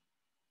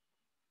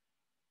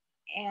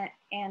and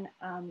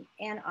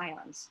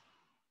anions.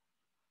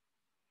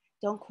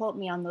 Don't quote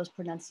me on those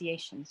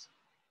pronunciations.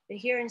 But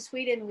here in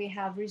Sweden, we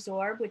have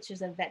Resorb, which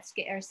is a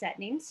Vätska,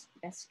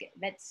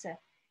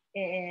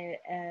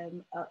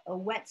 a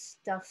wet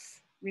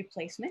stuff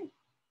replacement.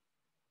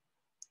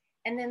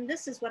 And then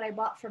this is what I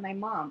bought for my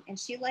mom, and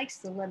she likes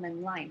the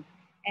lemon lime.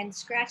 And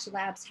Scratch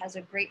Labs has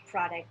a great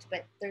product,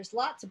 but there's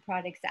lots of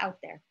products out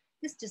there.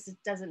 This just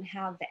doesn't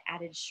have the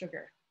added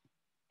sugar.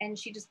 And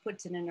she just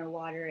puts it in her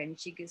water and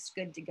she gets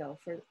good to go.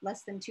 For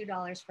less than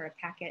 $2 for a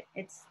packet,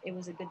 it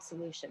was a good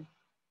solution.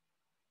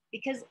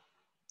 Because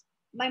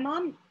my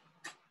mom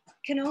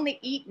can only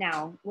eat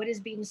now what is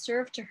being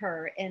served to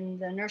her in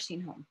the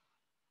nursing home.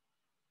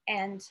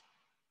 And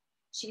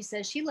she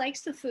says she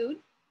likes the food,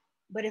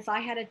 but if I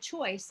had a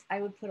choice,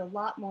 I would put a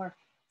lot more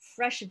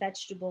fresh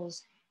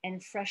vegetables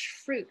and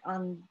fresh fruit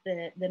on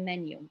the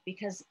menu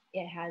because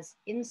it has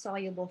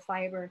insoluble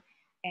fiber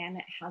and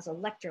it has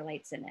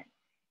electrolytes in it.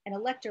 And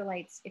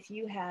electrolytes, if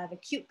you have a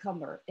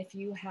cucumber, if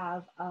you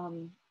have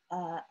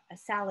a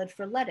salad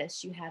for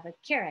lettuce, you have a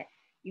carrot,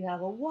 you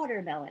have a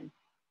watermelon,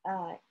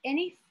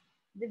 any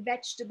the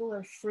vegetable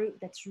or fruit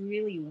that's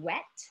really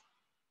wet,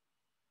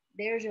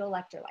 there's your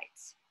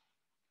electrolytes.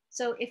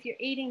 So if you're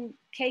eating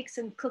cakes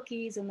and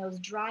cookies and those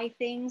dry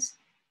things,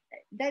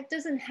 that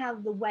doesn't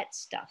have the wet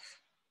stuff.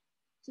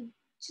 So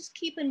just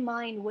keep in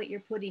mind what you're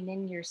putting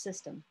in your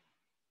system.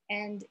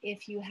 And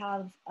if you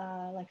have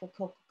like a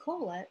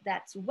Coca-Cola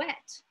that's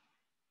wet,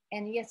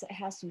 and yes, it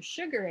has some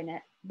sugar in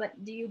it,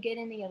 but do you get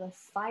any of the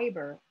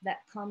fiber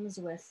that comes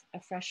with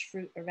a fresh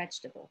fruit or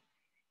vegetable?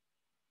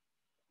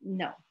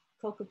 No,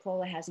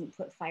 Coca-Cola hasn't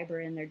put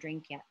fiber in their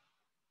drink yet.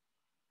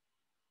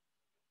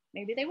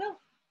 Maybe they will.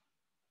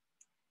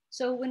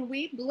 So when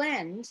we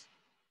blend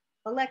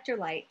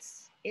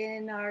electrolytes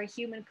in our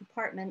human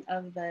compartment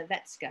of the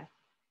Vätska,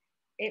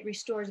 it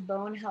restores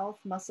bone health,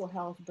 muscle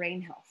health,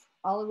 brain health,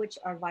 all of which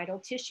are vital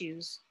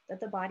tissues that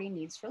the body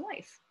needs for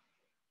life.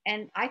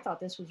 And I thought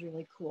this was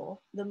really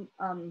cool. The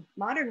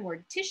modern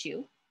word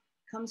tissue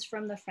comes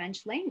from the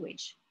French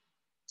language,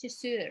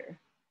 tisser.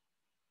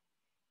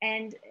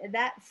 And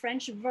that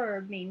French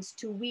verb means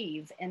to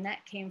weave, and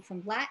that came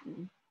from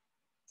Latin,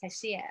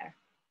 tessere.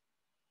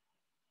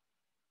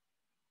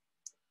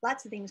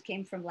 Lots of things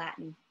came from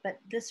Latin, but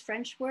this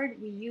French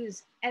word we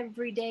use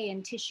every day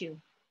in tissue.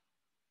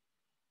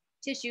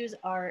 Tissues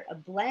are a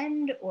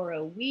blend or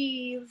a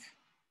weave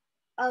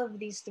of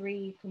these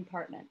three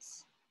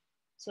compartments.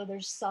 So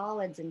there's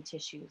solids in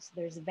tissues,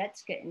 there's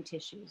Vätska in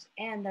tissues,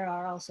 and there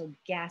are also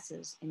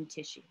gases in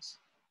tissues.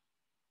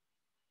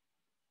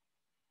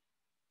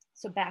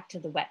 So back to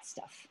the wet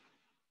stuff.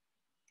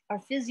 Our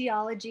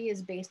physiology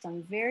is based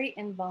on very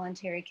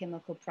involuntary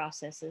chemical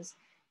processes,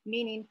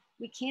 meaning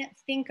we can't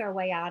think our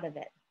way out of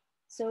it.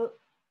 So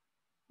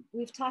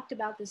we've talked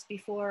about this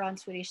before on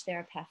Swedish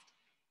Terapeut.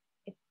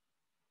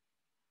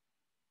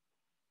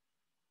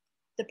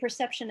 The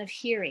perception of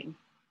hearing.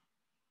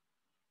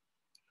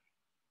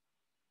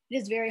 It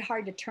is very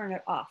hard to turn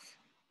it off.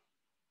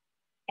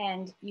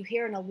 And you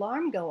hear an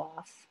alarm go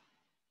off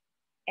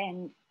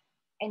and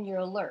you're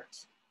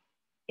alert.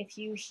 If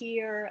you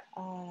hear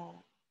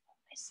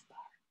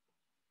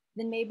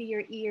then maybe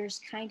your ears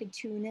kind of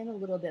tune in a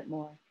little bit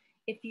more.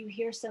 If you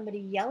hear somebody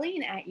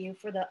yelling at you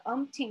for the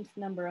umpteenth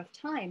number of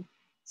time,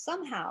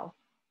 somehow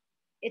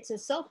it's a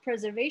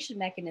self-preservation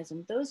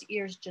mechanism. Those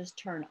ears just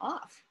turn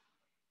off.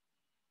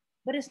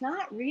 But it's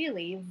not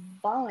really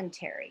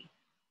voluntary.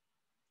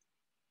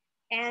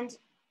 And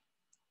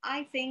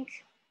I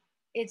think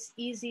it's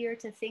easier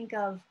to think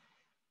of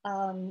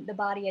the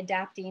body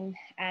adapting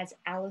as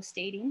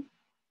allostating.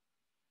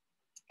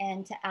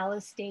 And to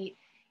allostate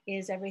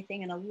is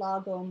everything in a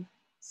logom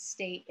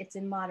state. It's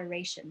in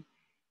moderation.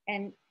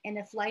 And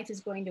if life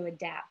is going to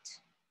adapt,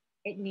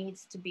 it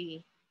needs to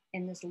be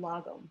in this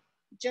logom,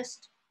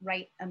 just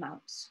right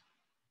amounts.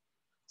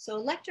 So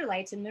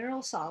electrolytes and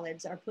mineral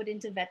solids are put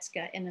into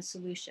Vätska in a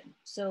solution.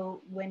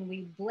 So when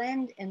we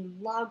blend in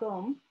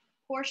logom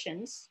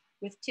portions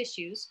with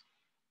tissues,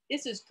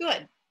 this is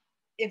good.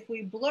 If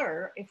we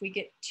blur, if we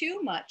get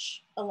too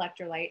much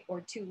electrolyte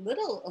or too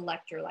little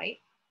electrolyte,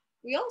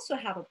 we also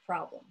have a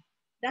problem.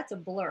 That's a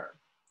blur.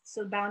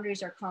 So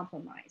boundaries are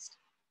compromised.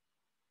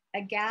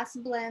 A gas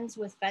blends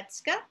with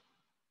Vätska,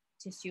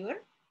 tissue,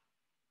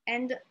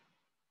 and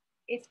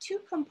if two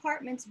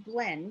compartments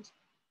blend,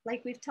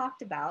 like we've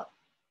talked about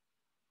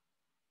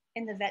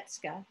in the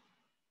Vätska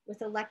with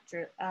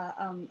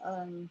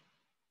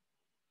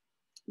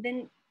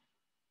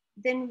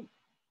then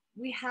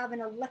we have an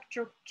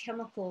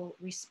electrochemical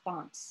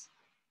response.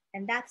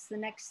 And that's the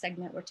next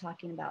segment we're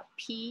talking about,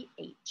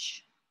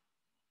 pH.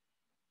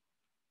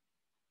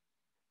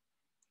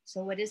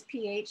 So what is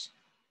pH?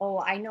 Oh,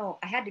 I know,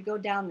 I had to go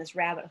down this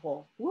rabbit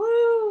hole.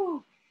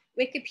 Woo!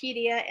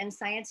 Wikipedia and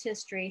science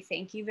history,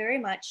 thank you very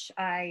much.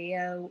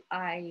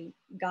 I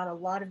got a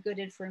lot of good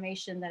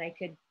information that I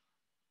could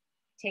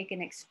take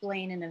and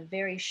explain in a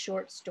very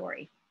short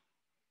story.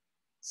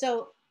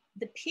 So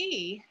the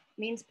P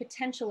means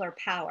potential or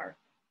power,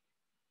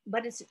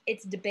 but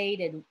it's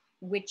debated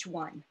which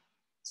one.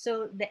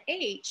 So the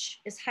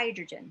H is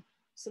hydrogen.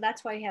 So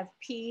that's why you have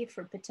P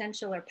for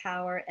potential or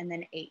power, and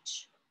then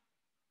H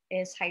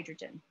is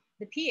hydrogen.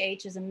 The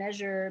pH is a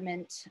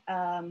measurement,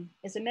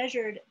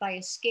 measured by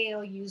a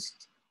scale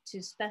used to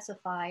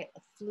specify a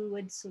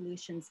fluid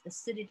solution's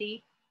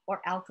acidity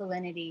or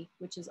alkalinity,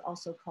 which is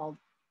also called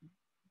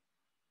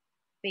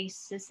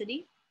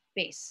basicity,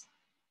 base.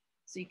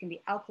 So you can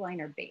be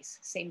alkaline or base,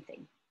 same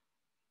thing.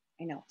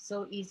 I know,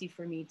 so easy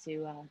for me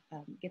to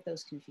get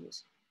those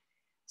confused.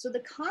 So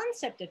the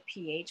concept of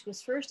pH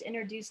was first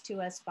introduced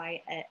to us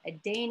by a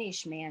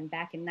Danish man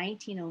back in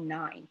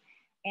 1909.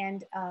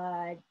 And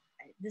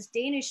this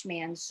Danish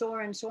man,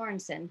 Søren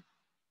Sørensen,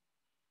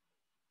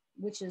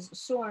 which is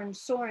Søren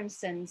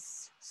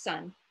Sørensen's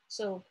son.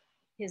 So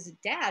his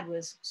dad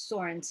was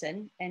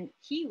Sørensen and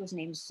he was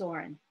named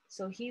Søren.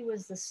 So he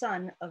was the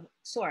son of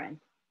Søren.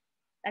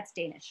 That's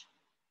Danish.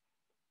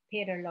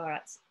 Peter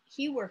Lorentz.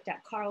 He worked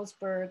at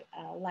Carlsberg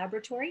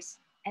Laboratories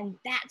And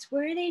that's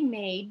where they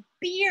made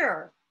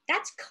beer.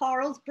 That's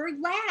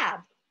Carlsberg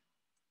Lab.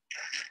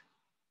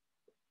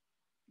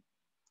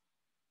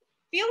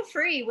 Feel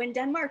free when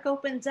Denmark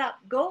opens up,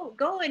 go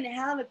and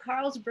have a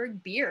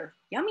Carlsberg beer.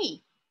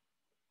 Yummy.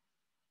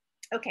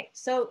 Okay,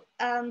 so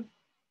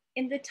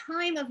in the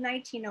time of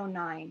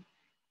 1909,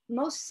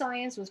 most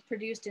science was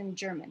produced in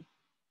German,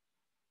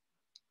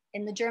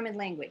 in the German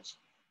language,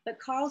 but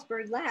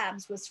Carlsberg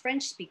Labs was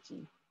French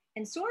speaking,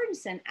 and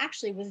Sorensen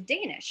actually was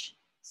Danish.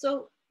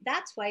 So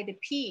that's why the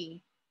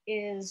P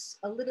is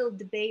a little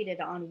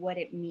debated on what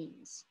it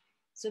means.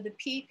 So the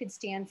P could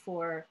stand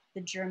for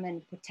the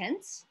German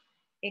Potenz,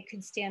 it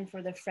could stand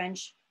for the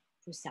French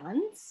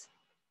Puissance,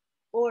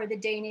 or the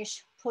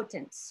Danish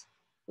Potens,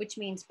 which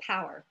means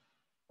power,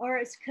 or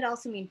it could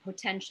also mean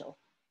potential.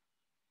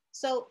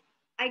 So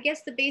I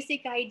guess the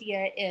basic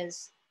idea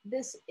is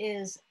this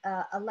is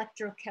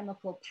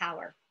electrochemical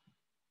power.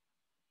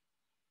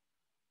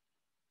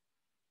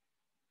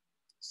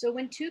 So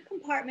when two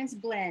compartments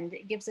blend,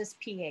 it gives us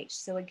pH.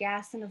 So a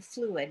gas and a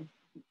fluid,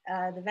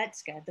 the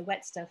Vätska, the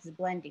wet stuff is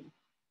blending.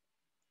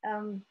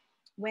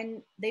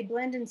 When they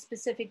blend in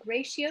specific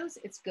ratios,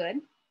 it's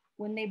good.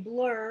 When they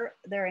blur,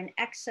 they're in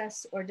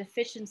excess or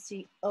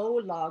deficiency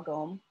O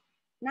lagom,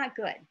 not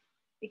good.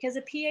 Because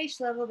a pH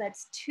level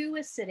that's too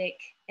acidic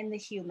in the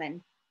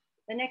human,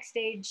 the next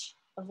stage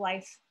of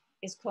life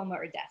is coma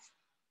or death.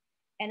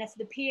 And if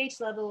the pH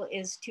level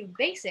is too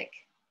basic,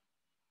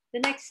 the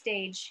next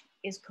stage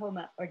is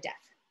coma or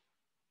death.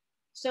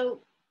 So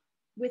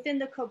within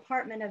the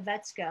compartment of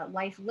Vätska,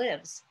 life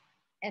lives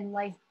and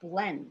life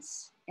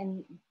blends.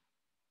 And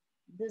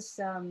this,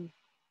 and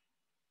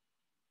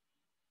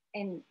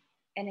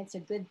it's a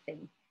good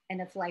thing. And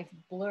if life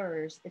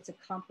blurs, it's a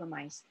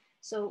compromise.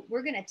 So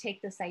we're gonna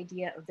take this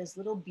idea of this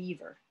little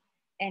beaver,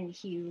 and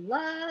he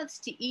loves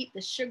to eat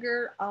the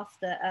sugar off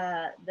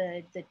the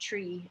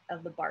tree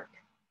of the bark.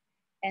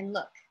 And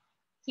look,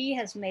 he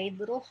has made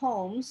little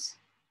homes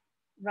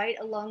right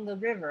along the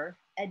river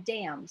at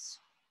dams.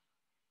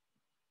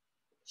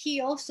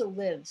 He also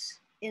lives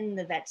in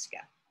the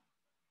Vätska.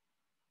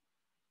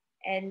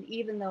 And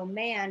even though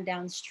man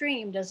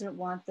downstream doesn't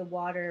want the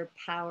water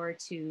power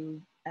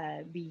to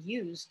be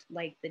used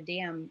like the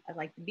dam,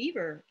 like the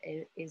beaver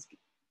is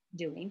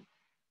doing,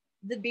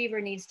 the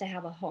beaver needs to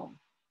have a home.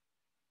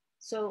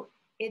 So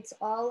it's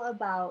all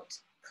about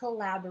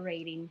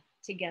collaborating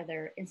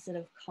together instead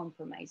of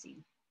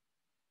compromising.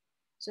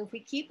 So if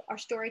we keep our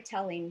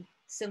storytelling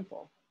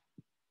simple,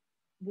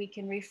 we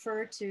can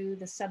refer to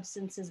the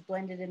substances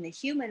blended in the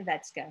human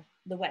Vätska,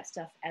 the wet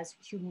stuff, as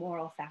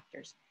humoral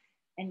factors.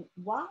 And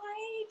why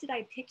did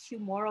I pick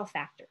humoral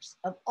factors?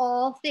 Of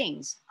all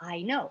things,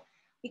 I know,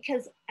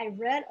 because I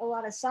read a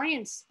lot of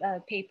science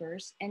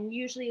papers, and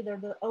usually they're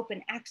the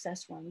open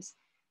access ones,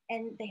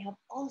 and they have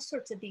all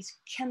sorts of these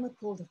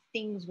chemical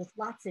things with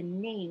lots of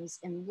names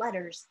and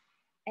letters,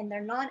 and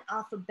they're not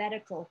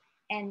alphabetical,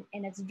 and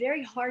it's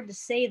very hard to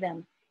say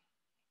them.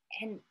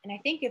 And I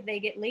think if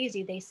they get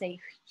lazy, they say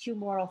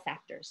humoral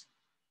factors.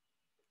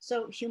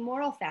 So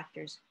humoral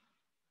factors,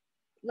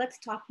 let's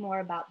talk more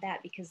about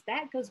that, because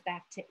that goes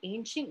back to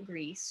ancient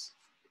Greece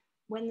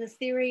when the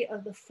theory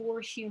of the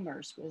four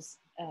humors was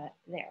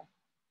there.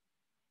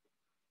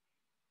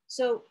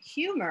 So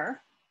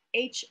humor,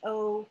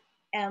 H-O-M-O-U-R,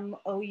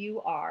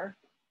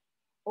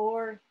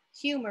 or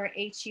humor,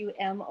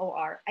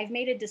 H-U-M-O-R. I've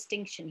made a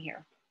distinction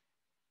here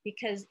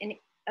because in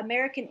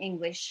American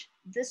English,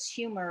 this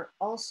humor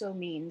also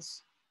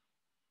means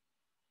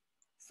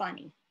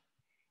funny.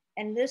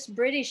 And this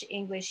British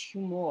English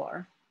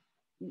humor,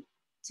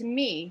 to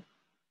me,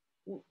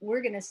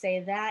 we're going to say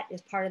that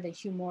is part of the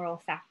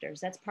humoral factors.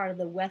 That's part of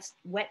the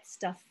wet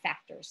stuff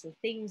factors, the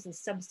things, the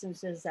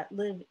substances that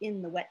live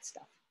in the wet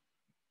stuff.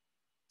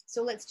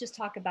 So let's just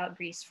talk about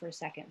Greece for a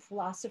second.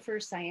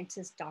 Philosophers,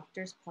 scientists,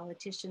 doctors,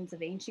 politicians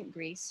of ancient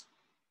Greece,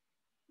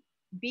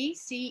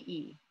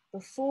 BCE,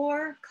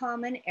 before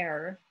Common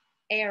Era,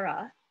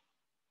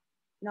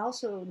 and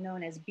also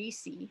known as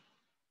BC,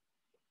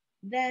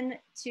 then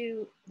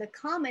to the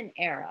Common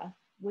Era,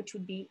 which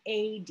would be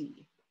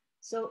AD.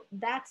 So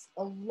that's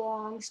a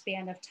long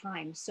span of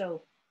time.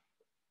 So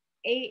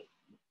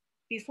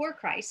before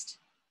Christ,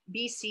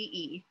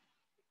 BCE,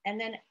 and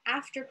then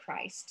after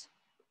Christ,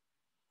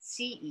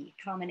 CE,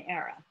 Common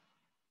Era.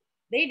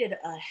 They did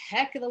a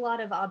heck of a lot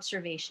of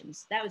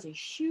observations. That was a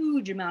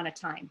huge amount of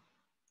time.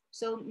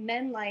 So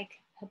men like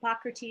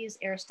Hippocrates,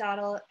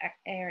 Aristotle,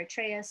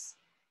 Eratosthenes,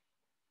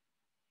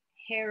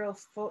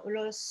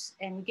 Herophilus,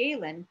 and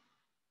Galen,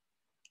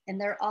 and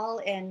they're all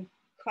in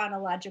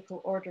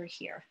chronological order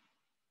here.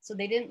 So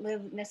they didn't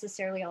live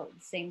necessarily all at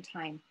the same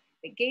time,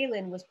 but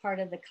Galen was part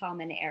of the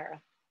Common Era,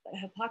 but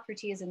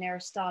Hippocrates and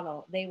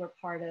Aristotle, they were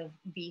part of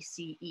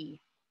BCE.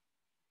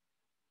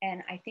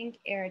 And I think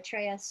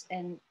Eratosthenes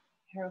and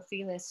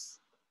Herophilus,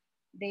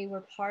 they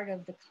were part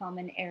of the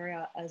Common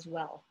Era as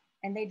well.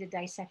 And they did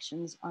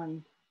dissections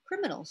on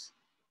criminals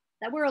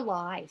that were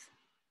alive.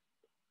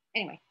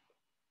 Anyway,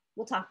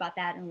 we'll talk about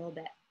that in a little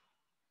bit.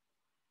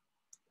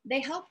 They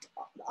helped,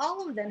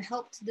 all of them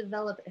helped to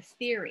develop a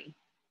theory.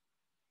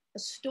 a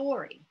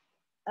story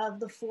of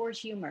the four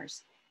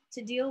humors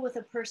to deal with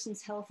a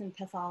person's health and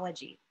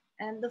pathology.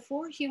 And the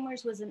four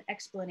humors was an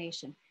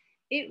explanation.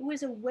 It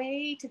was a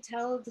way to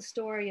tell the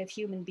story of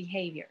human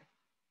behavior.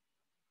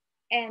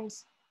 And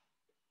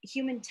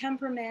human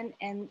temperament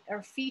and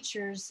our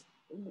features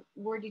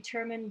were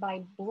determined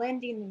by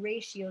blending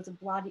ratios of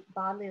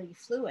bodily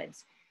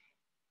fluids.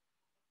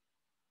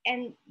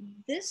 And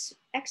this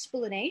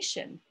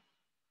explanation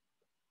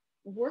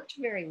worked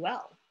very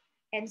well.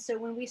 And so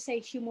when we say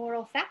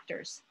humoral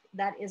factors,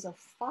 that is a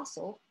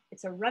fossil,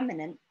 it's a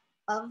remnant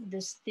of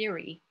this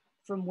theory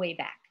from way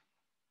back.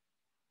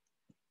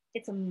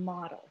 It's a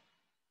model.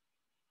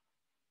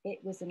 It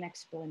was an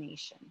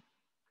explanation.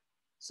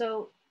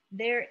 So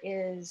there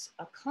is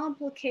a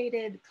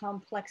complicated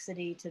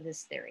complexity to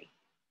this theory.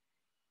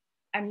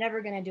 I'm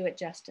never going to do it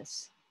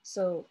justice.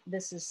 So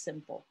this is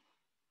simple.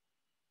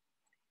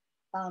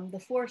 The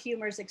four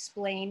humors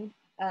explain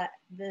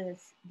the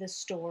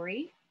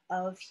story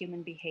of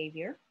human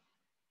behavior,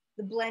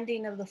 the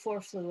blending of the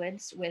four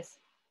fluids with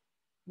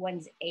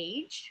one's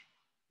age,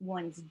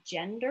 one's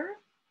gender,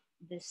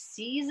 the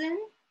season,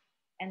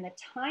 and the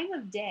time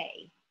of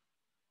day,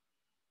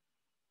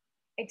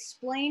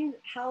 explained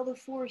how the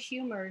four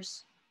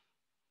humors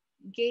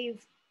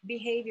gave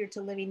behavior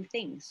to living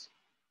things.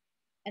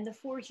 And the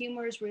four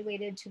humors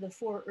related to the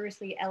four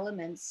earthly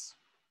elements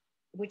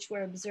which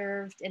were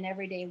observed in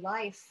everyday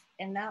life,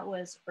 and that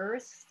was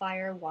earth,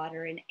 fire,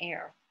 water, and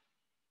air.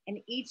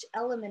 And each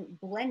element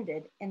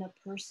blended in a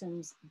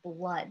person's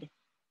blood.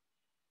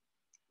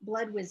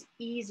 Blood was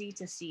easy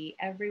to see.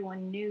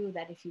 Everyone knew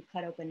that if you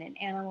cut open an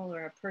animal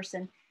or a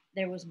person,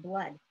 there was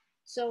blood.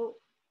 So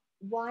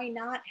why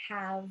not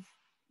have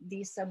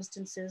these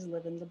substances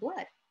live in the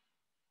blood?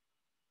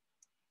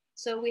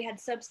 So we had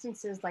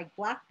substances like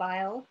black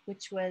bile,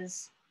 which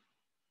was,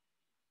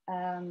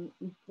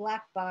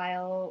 black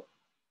bile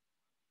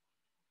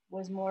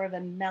was more of a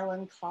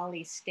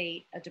melancholy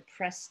state, a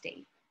depressed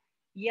state.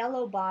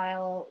 Yellow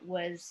bile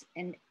was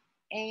an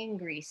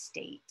angry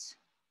state,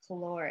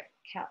 choleric,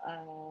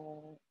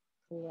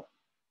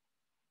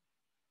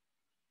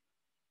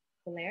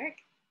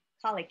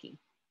 colicky,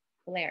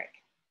 choleric,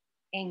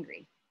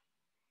 angry.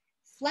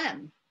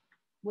 Phlegm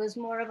was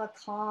more of a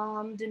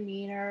calm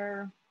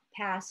demeanor,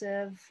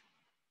 passive.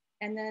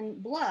 And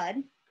then blood,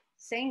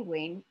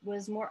 sanguine,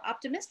 was more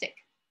optimistic.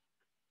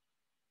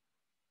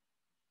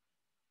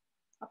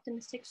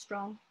 Optimistic,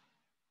 strong.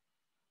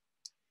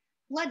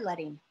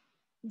 Bloodletting,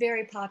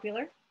 very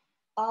popular,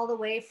 all the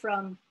way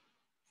from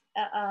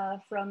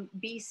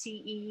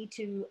BCE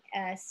to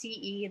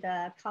CE,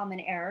 the common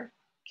era.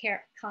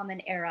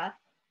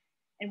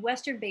 And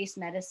Western-based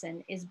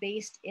medicine is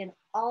based in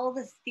all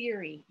the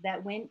theory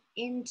that went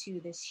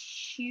into this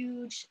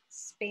huge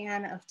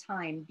span of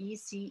time,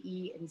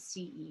 BCE and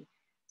CE.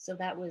 So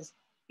that was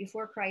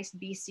before Christ,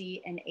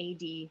 BC, and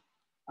AD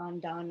on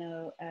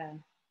Dono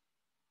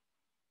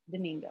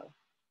Domingo.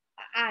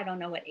 I don't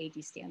know what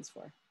AD stands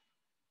for.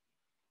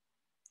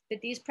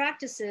 But these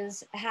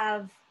practices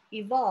have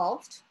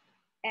evolved,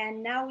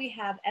 and now we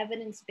have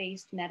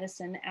evidence-based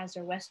medicine as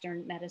our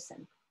Western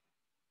medicine.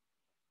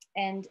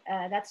 And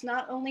that's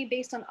not only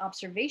based on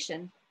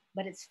observation,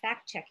 but it's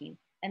fact-checking,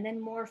 and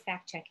then more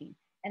fact-checking,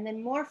 and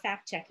then more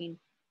fact-checking,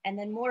 and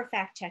then more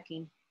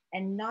fact-checking,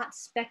 and not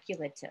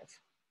speculative.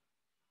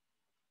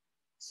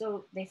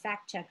 So they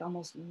fact-check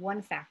almost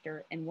one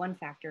factor and one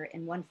factor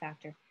and one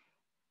factor.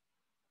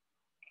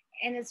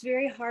 And it's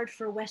very hard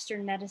for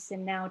Western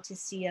medicine now to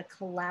see a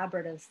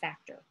collaborative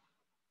factor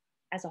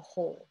as a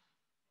whole.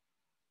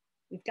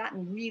 We've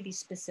gotten really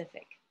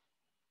specific.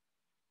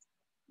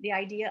 The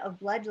idea of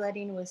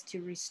bloodletting was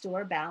to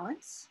restore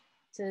balance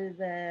to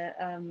the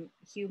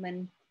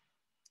human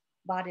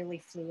bodily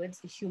fluids,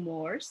 the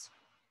humors,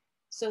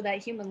 so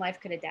that human life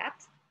could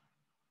adapt.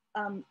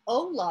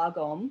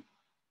 Ologome,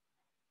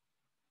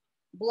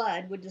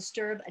 blood, would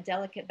disturb a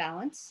delicate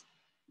balance.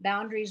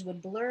 Boundaries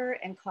would blur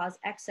and cause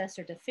excess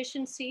or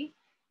deficiency.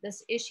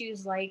 Thus,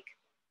 issues like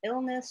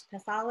illness,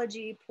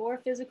 pathology, poor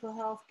physical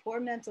health, poor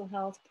mental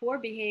health, poor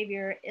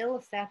behavior, ill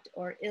effect,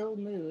 or ill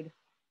mood,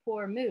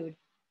 poor mood,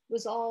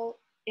 was all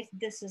if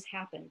this has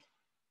happened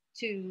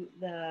to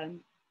the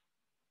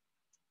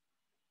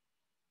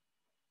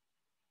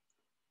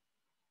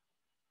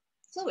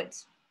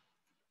fluids,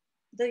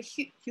 the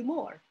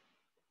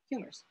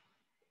humors.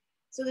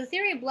 So the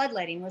theory of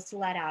bloodletting was to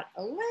let out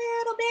a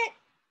little bit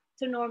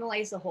to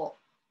normalize the whole.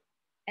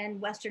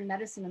 And Western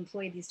medicine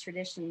employed these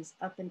traditions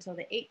up until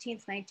the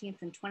 18th,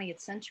 19th, and 20th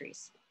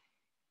centuries.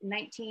 In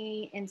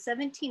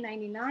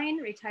 1799,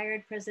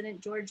 retired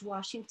President George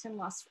Washington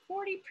lost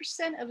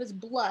 40% of his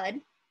blood.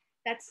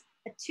 That's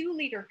a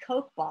 2-liter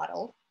Coke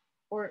bottle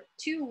or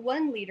 2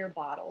 1-liter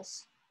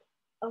bottles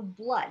of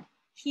blood.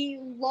 He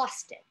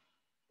lost it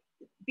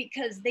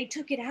because they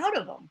took it out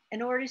of him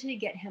in order to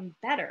get him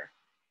better.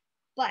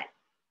 But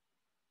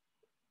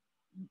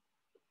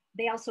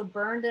they also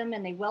burned him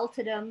and they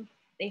welted him.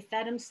 They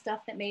fed him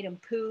stuff that made him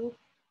poo.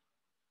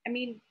 I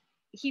mean,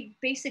 he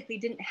basically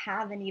didn't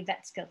have any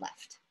Vätska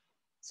left.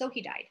 So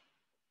he died.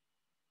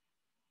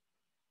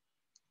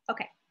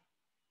 Okay.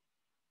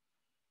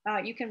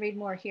 You can read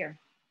more here.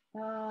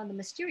 The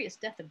mysterious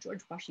death of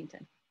George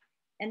Washington.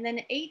 And then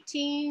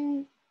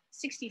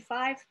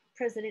 1865,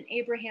 President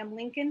Abraham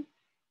Lincoln,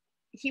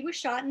 he was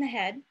shot in the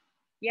head.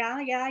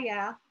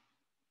 Yeah.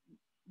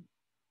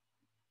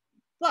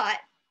 But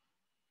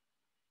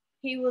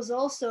he was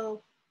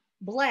also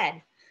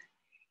bled.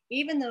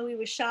 Even though he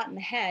was shot in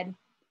the head,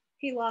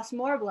 he lost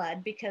more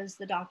blood because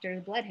the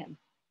doctors bled him.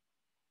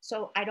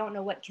 So I don't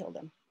know what killed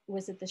him.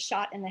 Was it the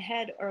shot in the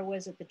head or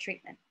was it the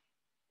treatment?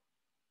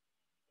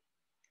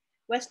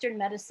 Western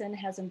medicine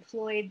has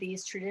employed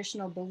these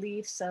traditional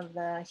beliefs of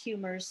the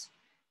humors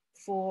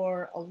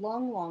for a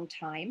long, long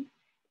time.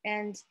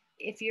 And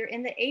if you're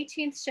in the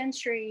 18th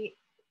century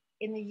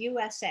in the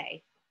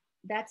USA,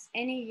 that's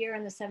any year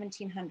in the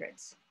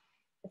 1700s.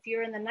 If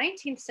you're in the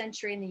 19th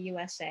century in the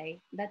USA,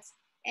 that's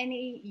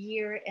any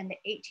year in the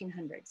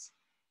 1800s.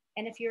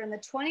 And if you're in the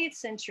 20th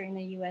century in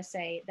the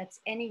USA, that's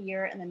any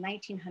year in the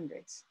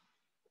 1900s.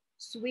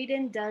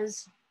 Sweden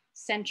does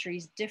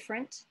centuries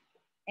different.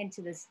 And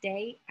to this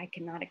day, I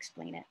cannot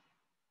explain it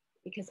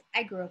because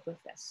I grew up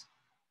with this.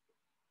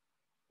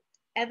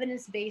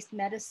 Evidence-based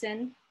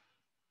medicine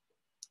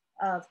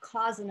of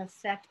cause and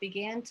effect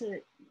began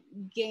to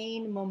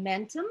gain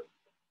momentum,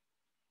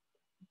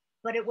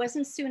 but it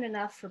wasn't soon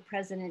enough for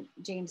President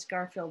James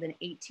Garfield in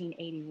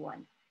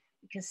 1881,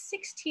 because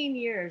 16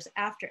 years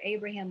after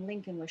Abraham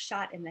Lincoln was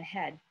shot in the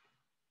head,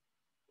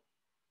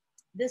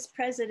 this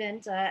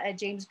president,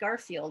 James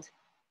Garfield,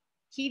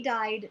 he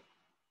died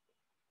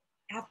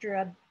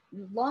after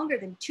longer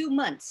than 2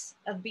 months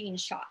of being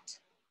shot.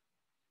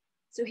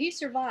 So he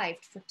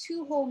survived for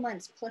 2 whole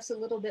months plus a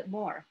little bit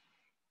more.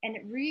 And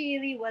it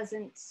really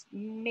wasn't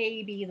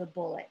maybe the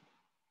bullet.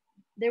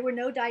 There were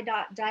no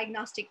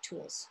diagnostic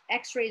tools.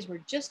 X-rays were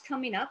just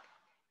coming up.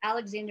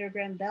 Alexander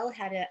Graham Bell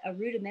had a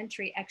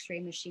rudimentary X-ray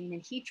machine,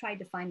 and he tried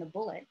to find the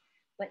bullet,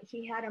 but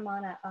he had him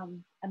on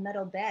a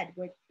metal bed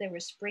where there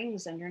were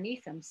springs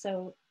underneath him.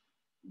 So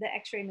the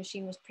X-ray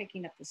machine was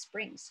picking up the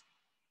springs.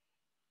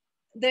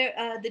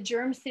 The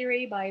germ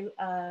theory by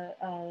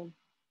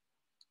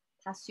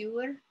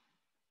Pasteur,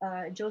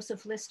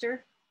 Joseph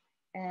Lister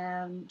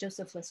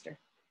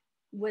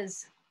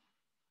was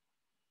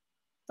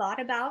thought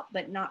about,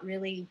 but not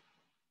really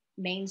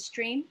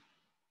mainstream.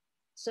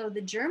 So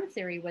the germ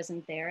theory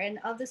wasn't there. And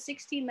of the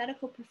 16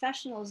 medical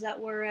professionals that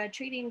were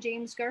treating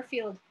James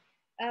Garfield,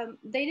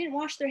 they didn't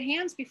wash their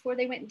hands before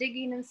they went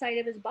digging inside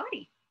of his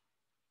body.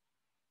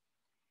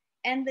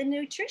 And the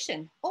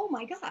nutrition, oh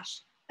my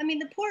gosh. I mean,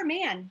 the poor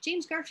man,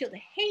 James Garfield,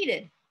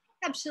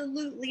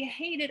 absolutely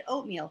hated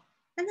oatmeal.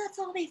 And that's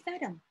all they fed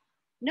him.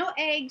 No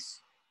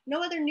eggs,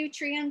 no other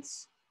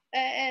nutrients.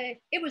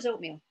 It was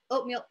oatmeal. I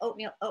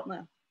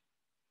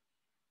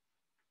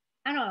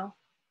don't know.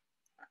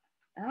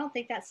 I don't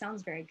think that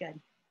sounds very good.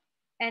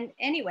 And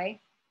anyway,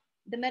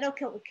 the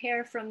medical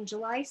care from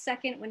July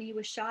 2nd, when he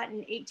was shot in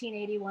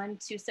 1881,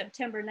 to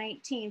September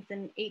 19th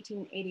in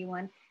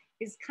 1881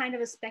 is kind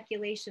of a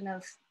speculation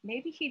of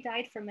maybe he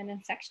died from an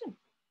infection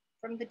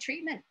from the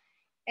treatment.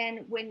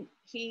 And when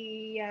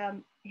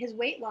his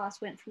weight loss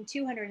went from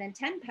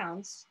 210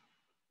 pounds,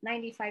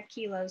 95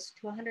 kilos,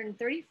 to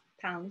 130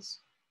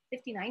 pounds,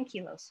 59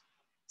 kilos.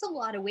 It's a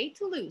lot of weight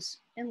to lose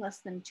in less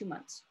than 2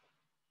 months.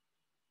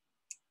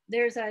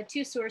 There's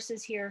 2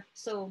 sources here.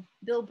 So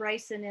Bill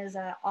Bryson is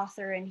an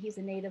author, and he's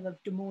a native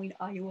of Des Moines,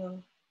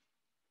 Iowa.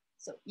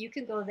 So you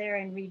can go there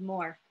and read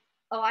more.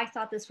 Oh, I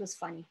thought this was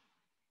funny.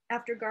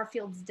 After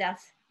Garfield's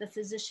death, the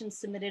physicians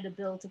submitted a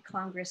bill to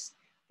Congress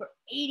for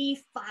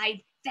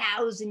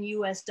 $85,000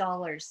 US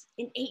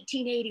in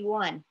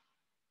 1881.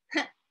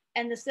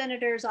 And the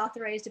senators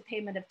authorized a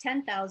payment of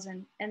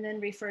 $10,000 and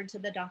then referred to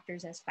the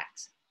doctors as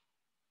facts.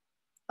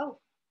 Oh,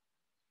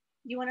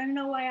 you want to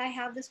know why I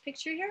have this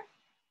picture here?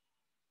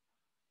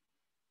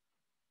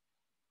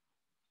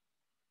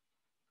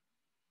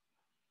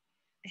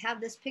 I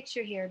have this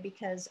picture here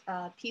because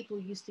people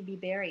used to be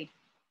buried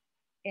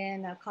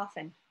in a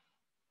coffin.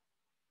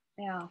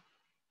 Yeah.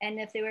 And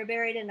if they were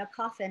buried in a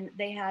coffin,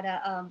 they had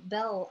a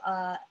bell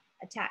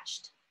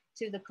attached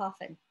to the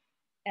coffin.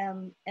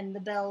 And the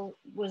bell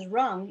was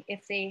rung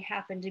if they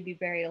happened to be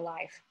buried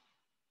alive.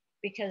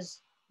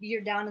 Because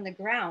you're down in the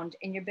ground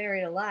and you're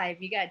buried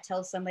alive, you got to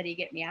tell somebody,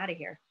 get me out of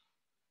here.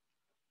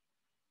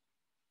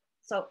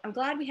 So I'm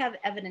glad we have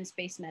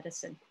evidence-based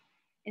medicine.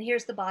 And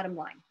here's the bottom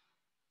line.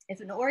 If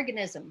an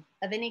organism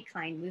of any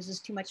kind loses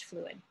too much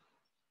fluid,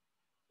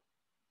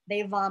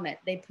 they vomit,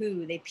 they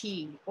poo, they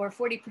pee, or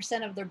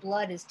 40% of their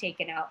blood is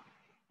taken out,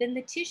 then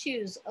the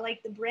tissues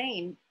like the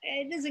brain,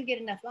 it doesn't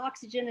get enough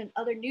oxygen and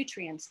other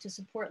nutrients to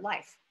support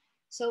life.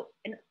 So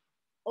an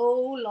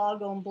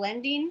O-log-O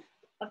blending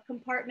of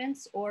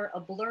compartments or a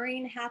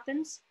blurring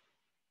happens.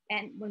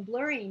 And when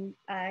blurring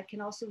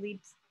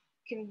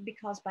can be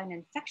caused by an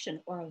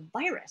infection or a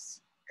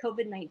virus,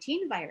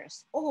 COVID-19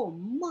 virus. Oh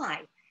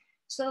my.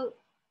 So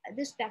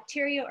this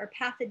bacteria or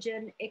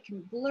pathogen, it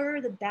can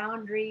blur the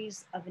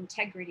boundaries of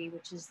integrity,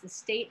 which is the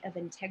state of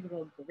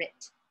integral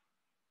grit,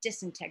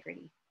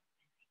 disintegrity.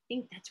 I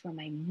think that's where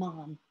my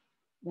mom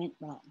went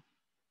wrong.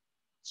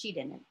 She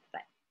didn't,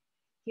 but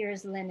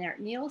here's Lennart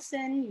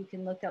Nielsen. You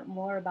can look up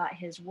more about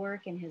his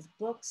work and his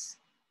books.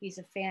 He's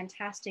a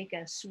fantastic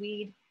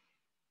Swede.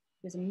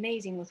 He was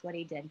amazing with what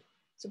he did.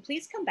 So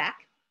please come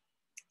back.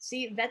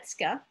 See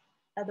Vätska,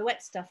 the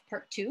wet stuff,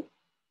 part 2,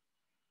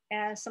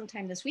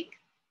 sometime this week.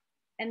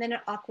 And then an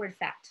awkward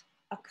fact.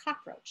 A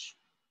cockroach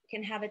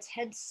can have its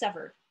head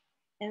severed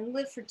and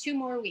live for 2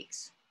 more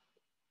weeks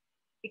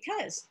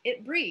because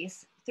it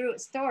breathes through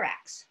its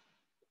thorax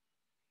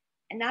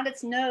and not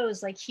its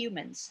nose like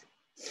humans.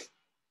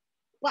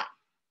 But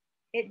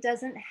it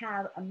doesn't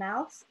have a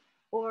mouth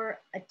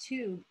or a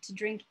tube to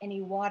drink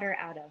any water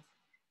out of.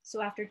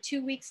 So after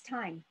 2 weeks'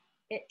 time,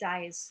 it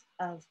dies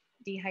of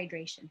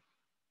dehydration.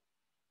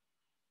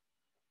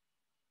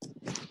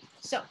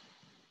 So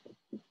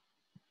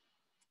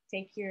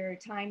take your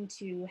time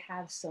to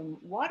have some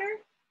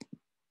water.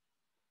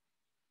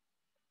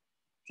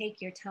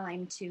 Take your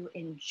time to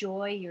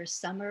enjoy your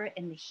summer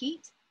in the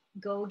heat.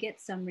 Go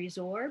get some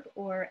Resorb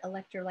or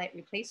electrolyte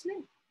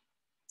replacement.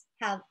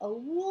 Have a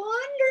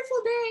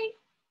wonderful day.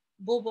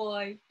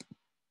 Bye-bye.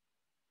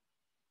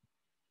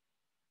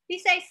 Be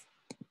safe.